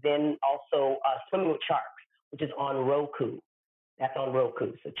 and then also Swimming with Sharks, which is on Roku. That's on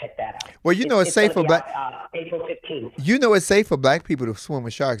Roku, so check that out. Well, it's safe for black. April 15th. It's safe for black people to swim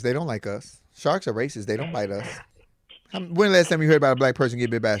with sharks. They don't like us. Sharks are racist. They don't bite us. When the last time you heard about a black person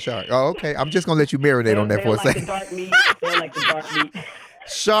get bit by a shark? Oh, okay. I'm just gonna let you marinate on that for a second. They don't like the dark meat.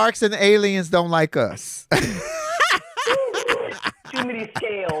 Sharks and aliens don't like us. Too many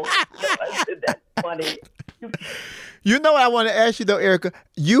scales. That's funny. You know what I want to ask you though, Erica?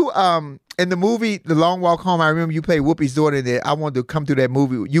 You in the movie The Long Walk Home, I remember you played Whoopi's daughter in there. I wanted to come through that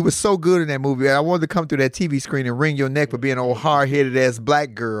movie. You were so good in that movie. I wanted to come through that TV screen and wring your neck for being an old hard-headed ass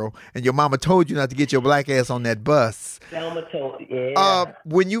black girl, and your mama told you not to get your black ass on that bus. Selma told, yeah.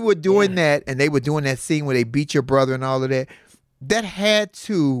 When you were doing that, and they were doing that scene where they beat your brother and all of that, that had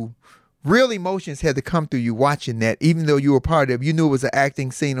to... Real emotions had to come through you watching that, even though you were part of it. You knew it was an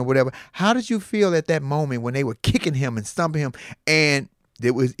acting scene or whatever. How did you feel at that moment when they were kicking him and stumping him, and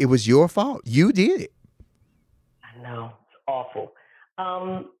it was your fault? You did it. I know. It's awful.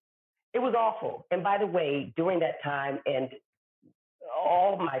 It was awful. And by the way, during that time, and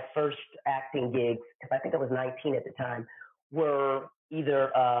all my first acting gigs, because I think I was 19 at the time, were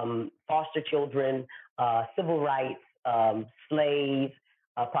either foster children, civil rights, slaves,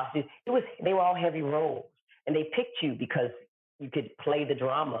 prostitutes. They were all heavy roles, and they picked you because you could play the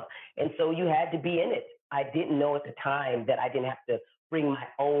drama, and so you had to be in it. I didn't know at the time that I didn't have to bring my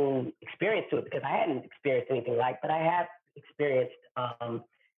own experience to it, because I hadn't experienced anything like, but I have experienced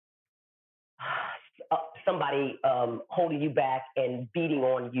somebody holding you back and somebody beating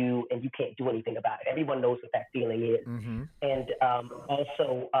on you and you can't do anything about it. Everyone knows what that feeling is. Mm-hmm. And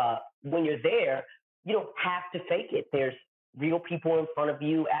also, when you're there, you don't have to fake it. There's real people in front of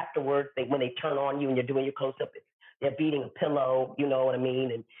you afterwards. When they turn on you and you're doing your close-up, they're beating a pillow, you know what I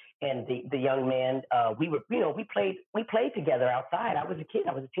mean? And the young man, we played together outside. I was a kid.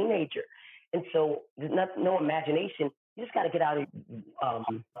 I was a teenager. And so there's no imagination. You just got to get out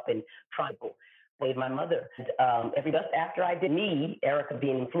and try to with my mother. After I did me, Erica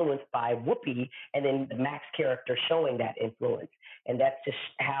being influenced by Whoopi, and then the Max character showing that influence. And that's just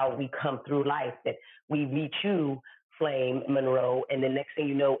how we come through life, that we meet you, Flame Monroe, and the next thing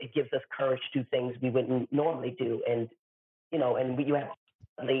you know, it gives us courage to do things we wouldn't normally do. And, you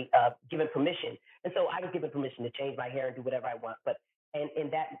have given permission. And so I was given permission to change my hair and do whatever I want. But and in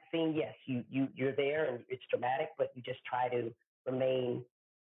that scene, yes, you're there and it's dramatic, but you just try to remain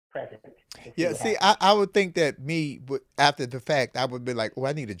present. Yeah, see, I would think that after the fact, I would be like, oh,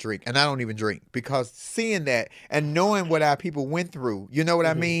 I need a drink. And I don't even drink, because seeing that and knowing what our people went through, you know what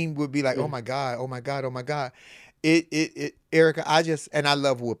I mean, would be like, oh my God, oh my God, oh my God. Erica, I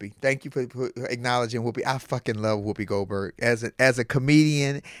love Whoopi. Thank you for acknowledging Whoopi. I fucking love Whoopi Goldberg as a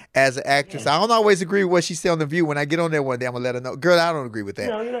comedian, as an actress. I don't always agree with what she said on The View. When I get on there one day, I'm gonna let her know, girl, I don't agree with that.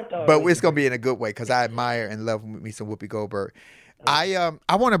 No, you're not but it's gonna be in a good way, because I admire and love me some Whoopi Goldberg. I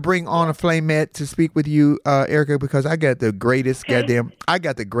want to bring on a Flamette to speak with you, Erica, because I got the greatest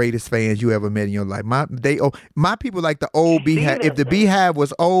fans you ever met in your life. My people like the old Beehive. If the Beehive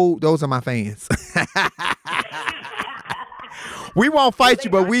was old, those are my fans. We won't fight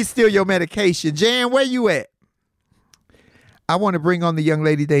you, but we steal your medication. Jan, where you at? I want to bring on the young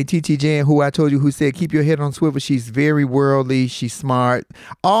lady named TT Jan, who I told you, who said, keep your head on swivel. She's very worldly. She's smart.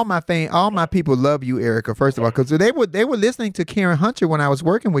 All my people love you, Erica, first of all, because they were listening to Karen Hunter when I was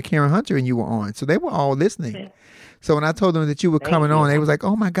working with Karen Hunter and you were on. So they were all listening. So when I told them that you were coming on, they was like,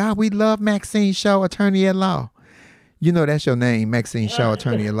 oh my God, we love Maxine Shaw, attorney at law. You know that's your name, Maxine Shaw,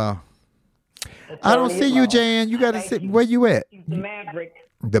 attorney at law. I don't see you, Jan. You got to sit. Where you at? The Maverick.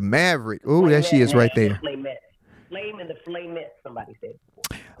 The Maverick. Oh, there she is right there. Flame and the Flamette, somebody said.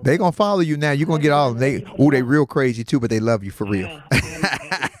 They gonna follow you now. You're gonna get all of them. They real crazy too, but they love you for real.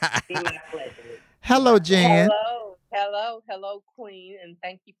 Hello, Jan. Hello, Queen, and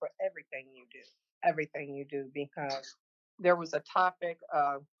thank you for everything you do, because there was a topic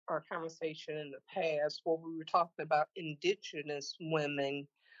of our conversation in the past where we were talking about indigenous women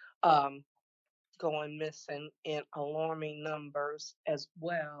going missing in alarming numbers as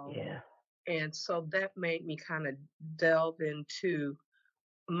well. Yeah. And so that made me kind of delve into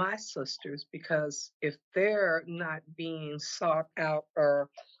my sisters, because if they're not being sought out or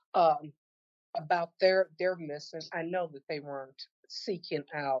about their missing, I know that they weren't seeking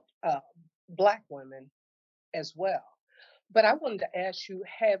out Black women as well. But I wanted to ask you,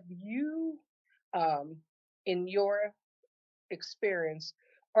 have you, in your experience,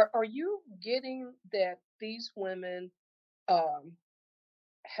 are you getting that these women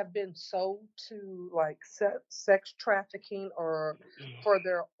have been sold to like sex trafficking or for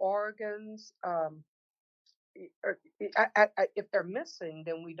their organs? If they're missing,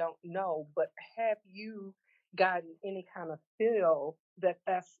 then we don't know. But have you gotten any kind of feel that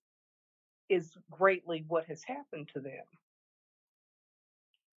is greatly what has happened to them?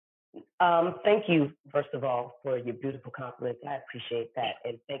 Thank you, first of all, for your beautiful compliments. I appreciate that.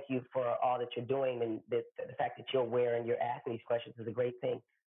 And thank you for all that you're doing. And the fact that you're aware and you're asking these questions is a great thing.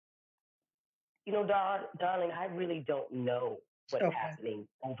 You know, darling, I really don't know what's happening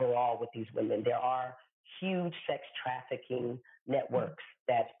overall with these women. There are huge sex trafficking networks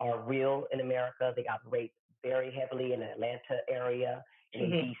that are real in America. They operate very heavily in the Atlanta area and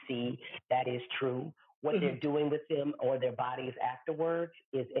in D.C. That is true. What they're doing with them or their bodies afterwards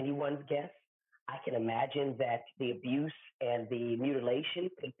is anyone's guess. I can imagine that the abuse and the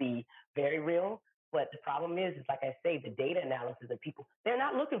mutilation could be very real. But the problem is like I say, the data analysis of people, they're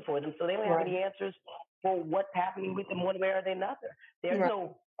not looking for them. So they don't have any answers for what's happening with them one way or another. There's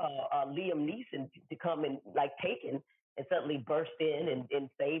no Liam Neeson to come and like Taken and suddenly burst in and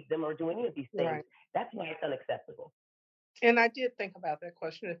save them or do any of these things. That's why it's unacceptable. And I did think about that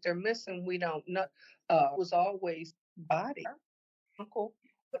question. If they're missing, we don't know. Was always body. Uncle,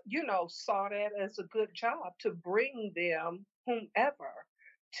 saw that as a good job to bring them whomever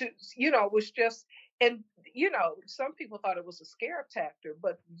to, it was just, and, some people thought it was a scare tactic,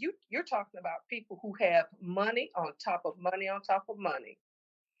 but you're talking about people who have money on top of money on top of money.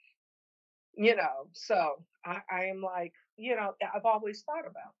 So I am like, I've always thought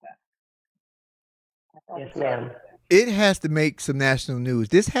about that. Yes, ma'am. It has to make some national news.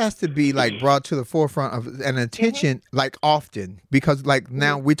 This has to be like brought to the forefront of an attention like often, because like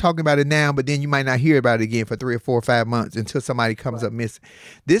now we're talking about it now, but then you might not hear about it again for 3 or 4 or 5 months until somebody comes up missing.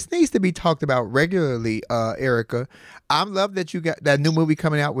 This needs to be talked about regularly, Erica. I love that you got that new movie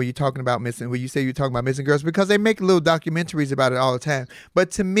coming out where you're talking about missing, where you say you're talking about missing girls, because they make little documentaries about it all the time. But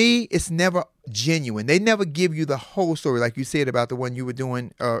to me, it's never genuine. They never give you the whole story, like you said about the one you were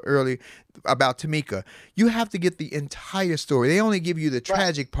doing earlier about Tamika. You have to get the entire story. They only give you the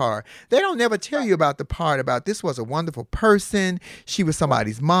tragic part. They don't never tell you about the part about this was a wonderful person. She was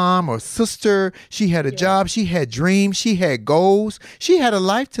somebody's mom or sister. She had a job. She had dreams. She had goals. She had a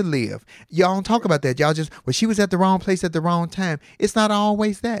life to live. Y'all don't talk about that. Y'all just, well, she was at the wrong place at the wrong time. It's not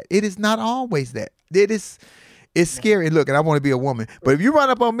always that. It is not always that. It's scary. Look, and I want to be a woman, but if you run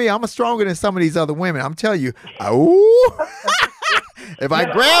up on me, I'm stronger than some of these other women. I'm telling you, if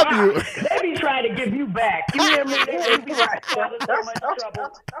I grab you, they be trying to give you back. You hear me? They be causing so much trouble.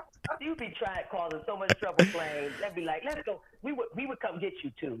 You be causing so much trouble, Flame. They'd be like, let's go. We would come get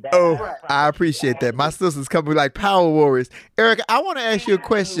you too. I appreciate that. My sisters come like power warriors. Erica, I want to ask you a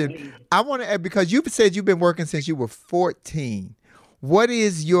question. I want to ask, because you said you've been working since you were 14. What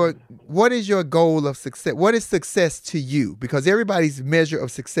is your goal of success? What is success to you? Because everybody's measure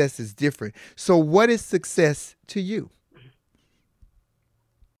of success is different. So what is success to you?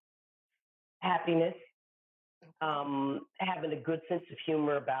 Happiness, having a good sense of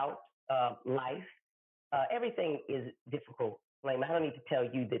humor about life. Everything is difficult. Flame, I don't need to tell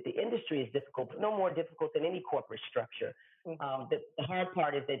you that the industry is difficult, but no more difficult than any corporate structure. The hard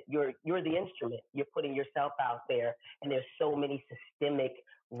part is that you're the instrument. You're putting yourself out there, and there's so many systemic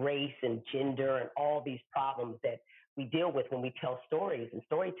race and gender and all these problems that we deal with when we tell stories and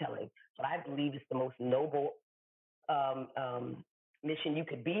storytelling. But I believe it's the most noble mission you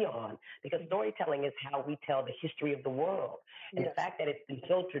could be on, because storytelling is how we tell the history of the world. And the fact that it's been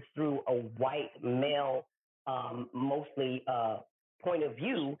filtered through a white male, mostly point of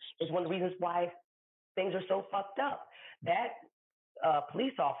view is one of the reasons why things are so fucked up. That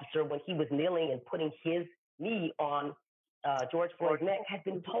police officer, when he was kneeling and putting his knee on George Floyd's neck, had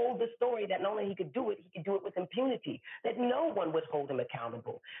been told the story that not only he could do it with impunity, that no one would hold him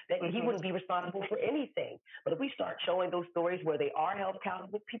accountable, that he wouldn't be responsible for anything. But if we start showing those stories where they are held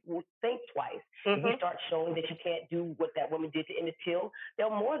accountable, people will think twice. If we start showing that you can't do what that woman did to Emmett Till,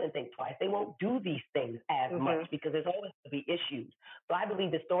 they'll more than think twice. They won't do these things as much, because there's always going to be issues. So I believe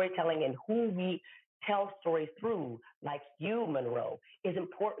the storytelling and who we tell stories through, like you, Monroe, is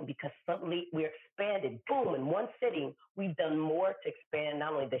important, because suddenly we're expanded. Boom, in one sitting, we've done more to expand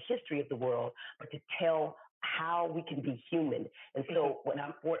not only the history of the world, but to tell how we can be human. And so when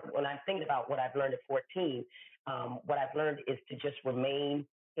I'm thinking about what I've learned at 14, what I've learned is to just remain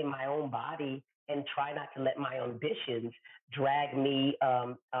in my own body and try not to let my ambitions drag me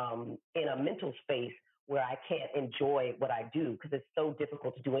in a mental space where I can't enjoy what I do, because it's so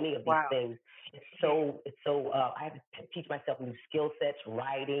difficult to do any of these things. It's so I have to teach myself new skill sets,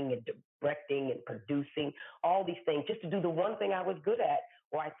 writing and directing and producing, all these things, just to do the one thing I was good at,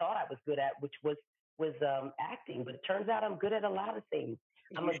 or I thought I was good at, which was acting. But it turns out I'm good at a lot of things.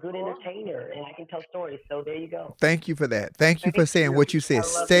 I'm a good entertainer, and I can tell stories. So there you go. Thank you for that. Thank you for saying what you said.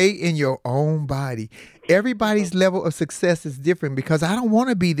 Stay in your own body. Everybody's level of success is different, because I don't want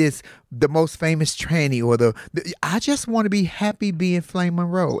to be the most famous tranny or I just want to be happy being Flame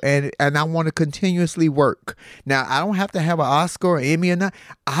Monroe, and I want to continuously work. Now, I don't have to have an Oscar or Emmy or not.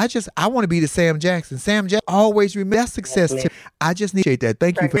 I want to be the Sam Jackson. Sam Jackson always remember that success. I just need that.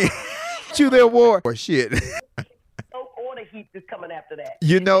 Thank you for you the award or shit. Heat is coming after that.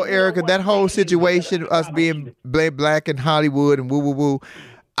 You know, Erica, that whole situation, us being black in Hollywood and woo.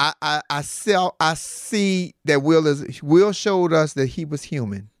 I see that Will showed us that he was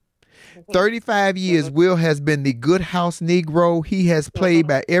human. 35 years, Will has been the good house Negro. He has played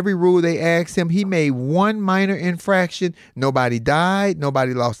by every rule they asked him. He made one minor infraction. Nobody died.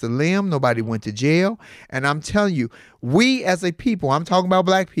 Nobody lost a limb. Nobody went to jail. And I'm telling you, we as a people, I'm talking about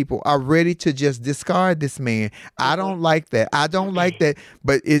black people, are ready to just discard this man. I don't like that. I don't like that,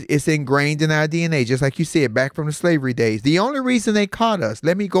 but it's ingrained in our DNA, just like you said, back from the slavery days. The only reason they caught us,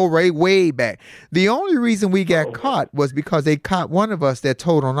 let me go way back. The only reason we got caught was because they caught one of us that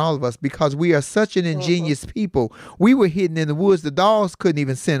told on all of us, because we are such an ingenious people. We were hidden in the woods. The dogs couldn't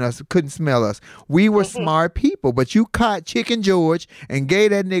even couldn't smell us. We were smart people, but you caught Chicken George and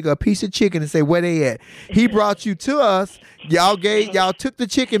gave that nigga a piece of chicken and say, where they at? He brought you to us. Y'all took the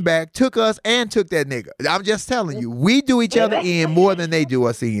chicken back, took us, and took that nigga. I'm just telling you, we do each other in more than they do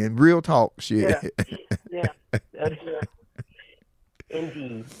us in. Real talk shit. Yeah.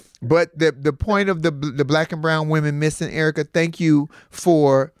 Indeed. But the point of the black and brown women missing, Erica, thank you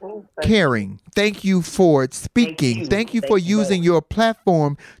for caring. Thank you for speaking. Thank you for using your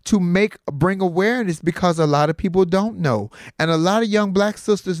platform to bring awareness, because a lot of people don't know. And a lot of young black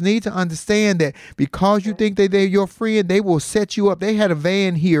sisters need to understand that because you think they're your friend, they will set you up. They had a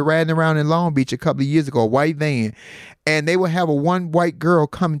van here riding around in Long Beach a couple of years ago, a white van. And they would have one white girl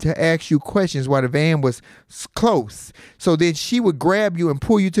come to ask you questions while the van was close. So then she would grab you and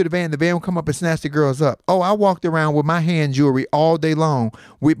pull you to the van. The van would come up and snatch the girls up. Oh, I walked around with my hand jewelry all day long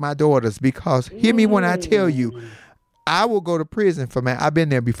with my daughters, because hear me when I tell you, I will go to prison for that. I've been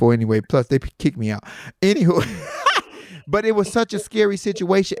there before anyway. Plus, they kicked me out. Anywho. But it was such a scary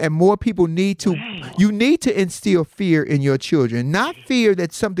situation, and more people need to instill fear in your children. Not fear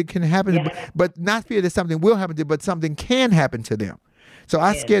that something can happen, but not fear that something will happen to them, but something can happen to them. So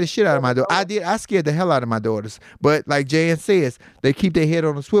I scared the shit out of my daughter. I scared the hell out of my daughters. But like Jan says, they keep their head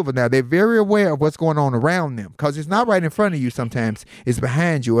on a swivel now. They're very aware of what's going on around them, because it's not right in front of you sometimes. It's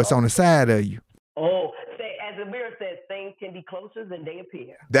behind you. It's on the side of you. Oh, as Amir says, things can be closer than they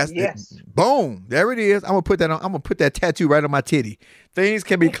appear. That's boom. There it is. I'm gonna put that tattoo right on my titty. Things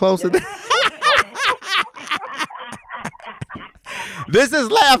can be closer than This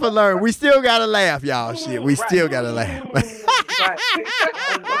is Laugh and Learn. We still gotta laugh, y'all. Shit. We still gotta laugh.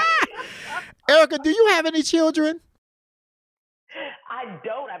 Erica, do you have any children? I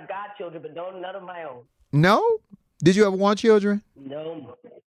don't. I've got children, but none of my own. No? Did you ever want children? No.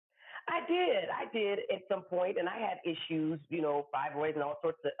 I did at some point, and I had issues, fibroids and all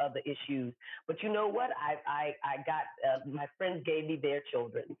sorts of other issues. But you know what? I got my friends gave me their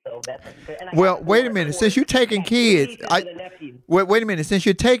children, so that's. Well, wait a minute. Since you're taking kids, wait a minute. Since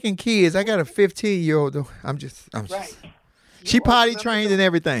you're taking kids, I got a 15-year-old. I'm just. Right. She potty trained and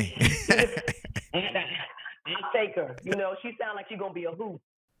everything. I'll take her. She sounds like she's gonna be a hoot.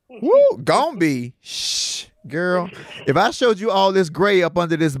 Woo, gonna be. Shh, girl. If I showed you all this gray up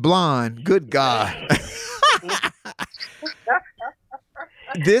under this blonde, good God.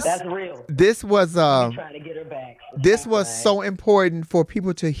 That's real. This was trying to get her back. This was so important for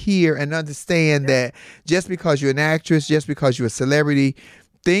people to hear and understand that just because you're an actress, just because you're a celebrity,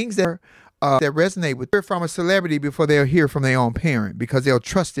 things that resonate with hear from a celebrity before they'll hear from their own parent, because they'll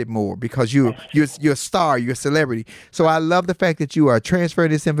trust it more, because you're a star, you're a celebrity. So I love the fact that you are transferring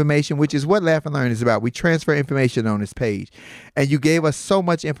this information, which is what Laugh and Learn is about. We transfer information on this page, and you gave us so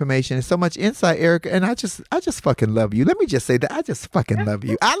much information and so much insight, Erica. And I just fucking love you. Let me just say that I just fucking love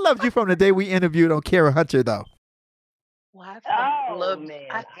you. I loved you from the day we interviewed on Kara Hunter, though. Well, I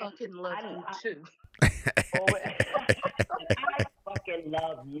fucking love you too. I fucking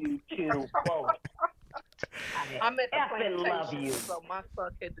love you too, both. I'm at the effing love you. So my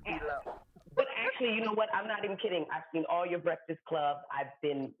fuck had to be low. But actually, you know what? I'm not even kidding. I've seen all your Breakfast Club. I've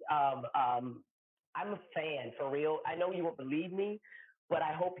been, I'm a fan for real. I know you won't believe me, but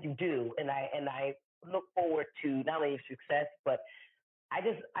I hope you do. And I look forward to not only your success, but I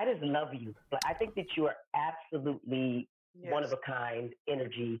just love you. But I think that you are absolutely one of a kind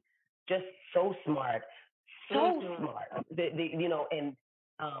energy, just so smart. So smart, and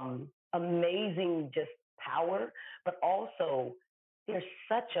amazing just power, but also there's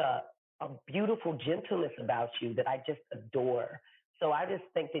such a beautiful gentleness about you that I just adore. So I just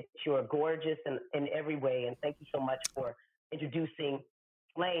think that you're gorgeous in every way, and thank you so much for introducing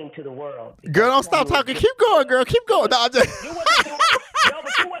Flame to the world. Girl, don't stop talking. Keep going, girl. Keep going. No, but you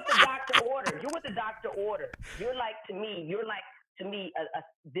want the doctor order. You're what the doctor order. You're like to me,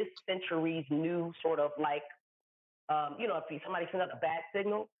 this century's new sort of like, if somebody sends out a bad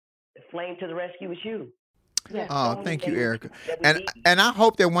signal, the Flame to the rescue is you. Yeah. Oh, thank you, Erica. And I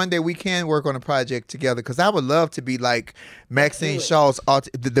hope that one day we can work on a project together, because I would love to be like Maxine Shaw's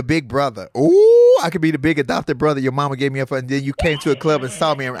the big brother. Ooh, I could be the big adopted brother your mama gave me up, and then you came to a club and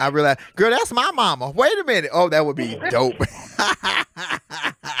saw me, and I realized, girl, that's my mama. Wait a minute. Oh, that would be dope.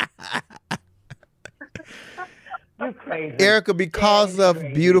 You're crazy. Erica, because of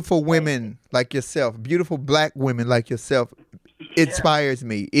beautiful women like yourself, beautiful black women like yourself, inspires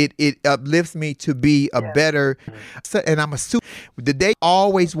me. It uplifts me to be a better, and I'm a super. The day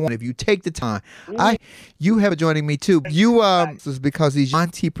always want, if you take the time, you have joining me too. You is because these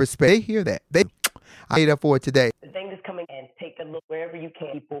auntie perspective. They hear that. I made up for it today. The thing is coming, and take a look wherever you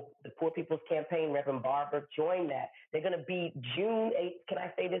can. People, the Poor People's Campaign, Reverend Barber, join that. They're going to be June 8th. Can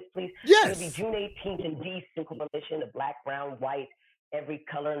I say this, please? Yes. It's going to be June 18th in D.C. Coalition, the Black, Brown, White every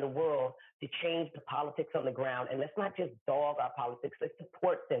color in the world to change the politics on the ground. And let's not just dog our politics. Let's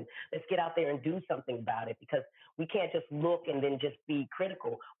support them. Let's get out there and do something about it, because we can't just look and then just be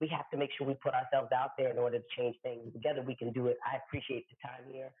critical. We have to make sure we put ourselves out there in order to change things. Together we can do it. I appreciate the time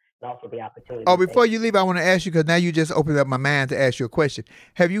here and also the opportunity. Oh, before you leave, I want to ask you, because now you just opened up my mind to ask you a question.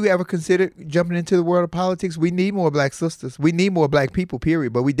 Have you ever considered jumping into the world of politics? We need more black sisters. We need more black people,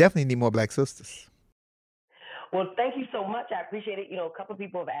 period. But we definitely need more black sisters. Well, thank you so much. I appreciate it. You know, a couple of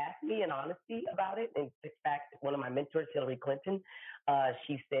people have asked me in honesty about it. In fact, one of my mentors, Hillary Clinton,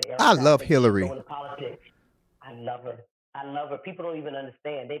 she said, I love Hillary. Go into politics. I love her. I love her. People don't even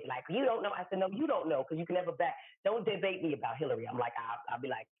understand. They're like, you don't know. I said, no, you don't know, because you can never back. Don't debate me about Hillary. I'm like, I'll be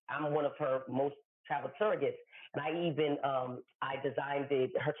like, I'm one of her most traveled surrogates. And I even, I designed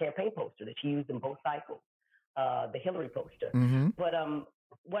her campaign poster that she used in both cycles, the Hillary poster. Mm-hmm. But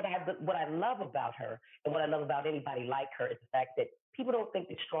what I love about her and what I love about anybody like her is the fact that people don't think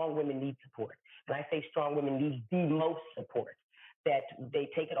that strong women need support. And I say strong women need the most support, that they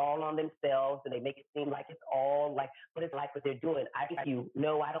take it all on themselves and they make it seem like it's all like, what it's like what they're doing. I think I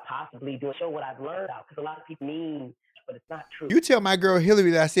don't possibly do it. Show what I've learned out, because a lot of people mean, but it's not true. You tell my girl Hillary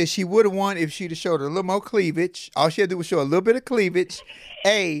that I said she would have won if she'd have showed her a little more cleavage. All she had to do was show a little bit of cleavage,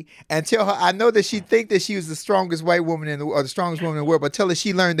 and tell her, I know that she think that she was the strongest white woman or the strongest woman in the world, but tell her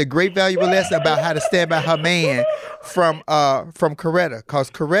she learned a great valuable lesson about how to stand by her man from Coretta,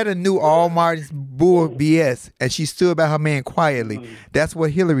 because Coretta knew all Martin's bull BS, and she stood by her man quietly. That's what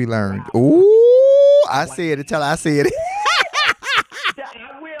Hillary learned. Ooh, I said it. Tell her I said it.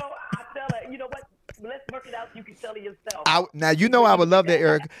 I will. I tell her, you know what? Let's work it out. You can tell it yourself. Now, you know I would love that,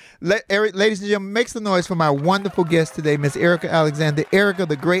 Erica. Ladies and gentlemen, make some noise for my wonderful guest today, Miss Erica Alexander. Erica,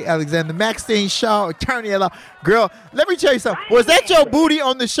 the great Alexander. Maxine Shaw, attorney at law. Girl, let me tell you something. Was that your booty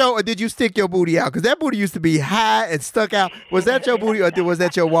on the show, or did you stick your booty out? Because that booty used to be high and stuck out. Was that your booty, or was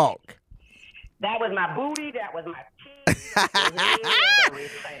that your walk? That was my booty. That was my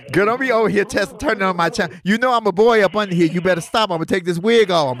Girl, don't be over here turning on my channel. You know I'm a boy up under here. You better stop. I'm going to take this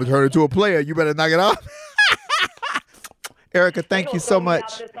wig off. I'm going to turn it to a player. You better knock it off. Erica, thank you so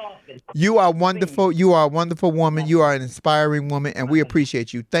much. You are wonderful. You are a wonderful woman. You are an inspiring woman, and we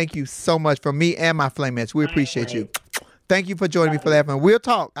appreciate you. Thank you so much from me and my Flamettes. We appreciate you. Thank you for joining me for laughing. We'll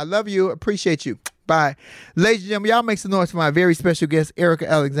talk. I love you. Appreciate you. Bye. Ladies and gentlemen, y'all make some noise for my very special guest, Erica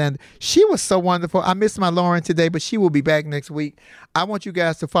Alexander. She was so wonderful. I missed my Lauren today, but she will be back next week. I want you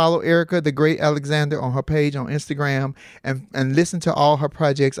guys to follow Erica, the great Alexander, on her page on Instagram and listen to all her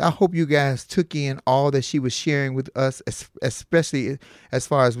projects. I hope you guys took in all that she was sharing with us, especially as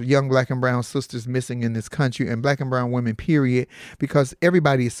far as young black and brown sisters missing in this country, and black and brown women, period, because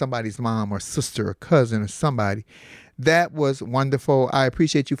everybody is somebody's mom or sister or cousin or somebody. That was wonderful. I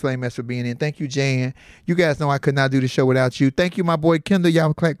appreciate you, Flamettes, for being in. Thank you, Jan. You guys know I could not do the show without you. Thank you, my boy Kendall.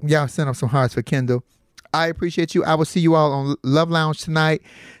 Y'all sent up some hearts for Kendall. I appreciate you. I will see you all on Love Lounge tonight.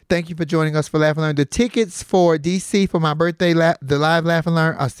 Thank you for joining us for Laugh and Learn. The tickets for DC for my birthday, the live Laugh and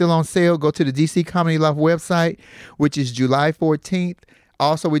Learn, are still on sale. Go to the DC Comedy Love website, which is July 14th.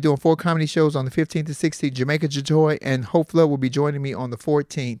 Also, we're doing 4 comedy shows on the 15th and 16th. Jamaica Jatoy and Hope Flow will be joining me on the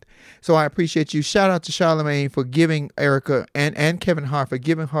 14th. So I appreciate you. Shout out to Charlamagne for giving Erica and Kevin Hart for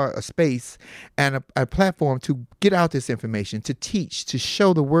giving her a space and a platform to get out this information, to teach, to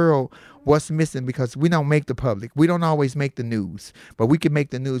show the world what's missing, because we don't make the public. We don't always make the news, but we can make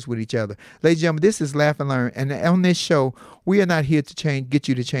the news with each other. Ladies and gentlemen, this is Laugh and Learn. And on this show, we are not here to get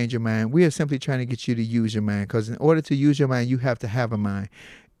you to change your mind. We are simply trying to get you to use your mind, because in order to use your mind, you have to have a mind.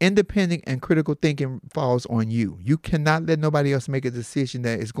 Independent and critical thinking falls on you. You cannot let nobody else make a decision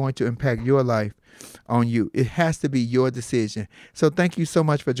that is going to impact your life on you. It has to be your decision. So thank you so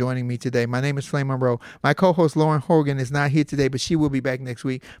much for joining me today. My name is Flame Monroe. My co-host Lauren Hogan is not here today, but she will be back next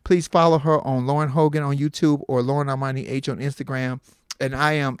week. Please follow her on Lauren Hogan on YouTube or Lauren Armani H on Instagram. And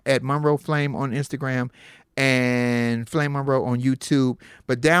I am at Monroe Flame on Instagram and Flame Monroe on YouTube.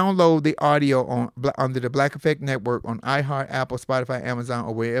 But download the audio under the Black Effect Network on iHeart, Apple, Spotify, Amazon,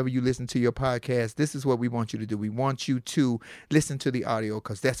 or wherever you listen to your podcast. This is what we want you to do. We want you to listen to the audio,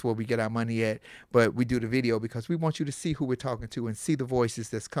 because that's where we get our money at. But we do the video because we want you to see who we're talking to and see the voices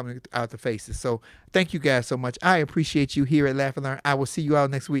that's coming out the faces. So thank you guys so much. I appreciate you here at Laugh and Learn. I will see you all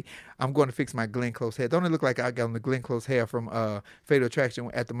next week. I'm going to fix my Glenn Close hair. Don't it look like I got on the Glenn Close hair from Fatal Attraction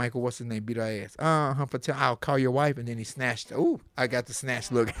at the Michael, what's his name, beat our ass. I'll call your wife, and then he snatched. Ooh, I got the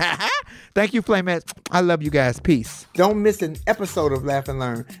snatch look. Thank you, Flamettes. I love you guys. Peace. Don't miss an episode of Laugh and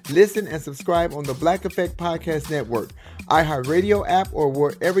Learn. Listen and subscribe on the Black Effect Podcast Network, iHeartRadio app, or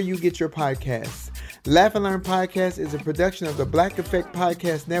wherever you get your podcasts. Laugh and Learn Podcast is a production of the Black Effect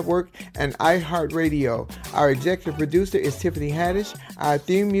Podcast Network and iHeartRadio. Our executive producer is Tiffany Haddish. Our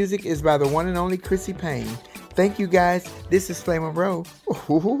theme music is by the one and only Chrissy Payne. Thank you, guys. This is Flamin' Bro.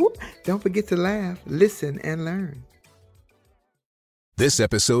 Don't forget to laugh, listen, and learn. This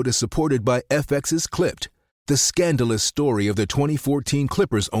episode is supported by FX's Clipped, the scandalous story of the 2014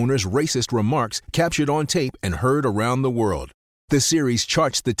 Clippers owner's racist remarks captured on tape and heard around the world. The series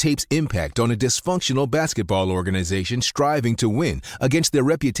charts the tape's impact on a dysfunctional basketball organization striving to win against their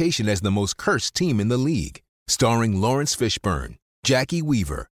reputation as the most cursed team in the league. Starring Lawrence Fishburne, Jackie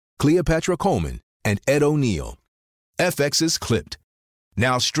Weaver, Cleopatra Coleman, and Ed O'Neill. FX's Clipped.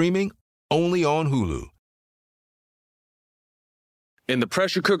 Now streaming only on Hulu. In the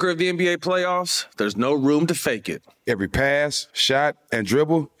pressure cooker of the NBA playoffs, there's no room to fake it. Every pass, shot, and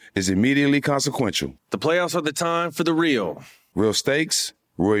dribble is immediately consequential. The playoffs are the time for the real. Real stakes,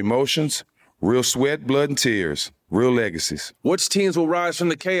 real emotions, real sweat, blood, and tears, real legacies. Which teams will rise from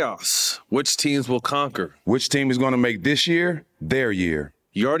the chaos? Which teams will conquer? Which team is going to make this year their year?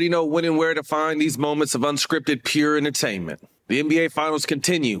 You already know when and where to find these moments of unscripted, pure entertainment. The NBA Finals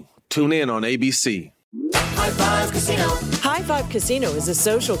continue. Tune in on ABC. High Five Casino. High Five Casino is a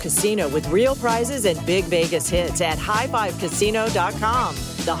social casino with real prizes and big Vegas hits at highfivecasino.com.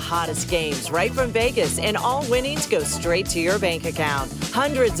 The hottest games right from Vegas, and all winnings go straight to your bank account.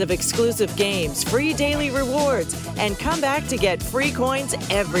 Hundreds of exclusive games, free daily rewards, and come back to get free coins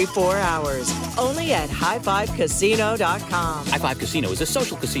every 4 hours. Only at highfivecasino.com. High Five Casino is a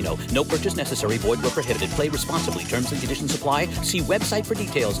social casino. No purchase necessary. Void where prohibited. Play responsibly. Terms and conditions apply. See website for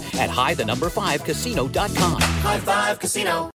details at high5casino.com. High Five Casino.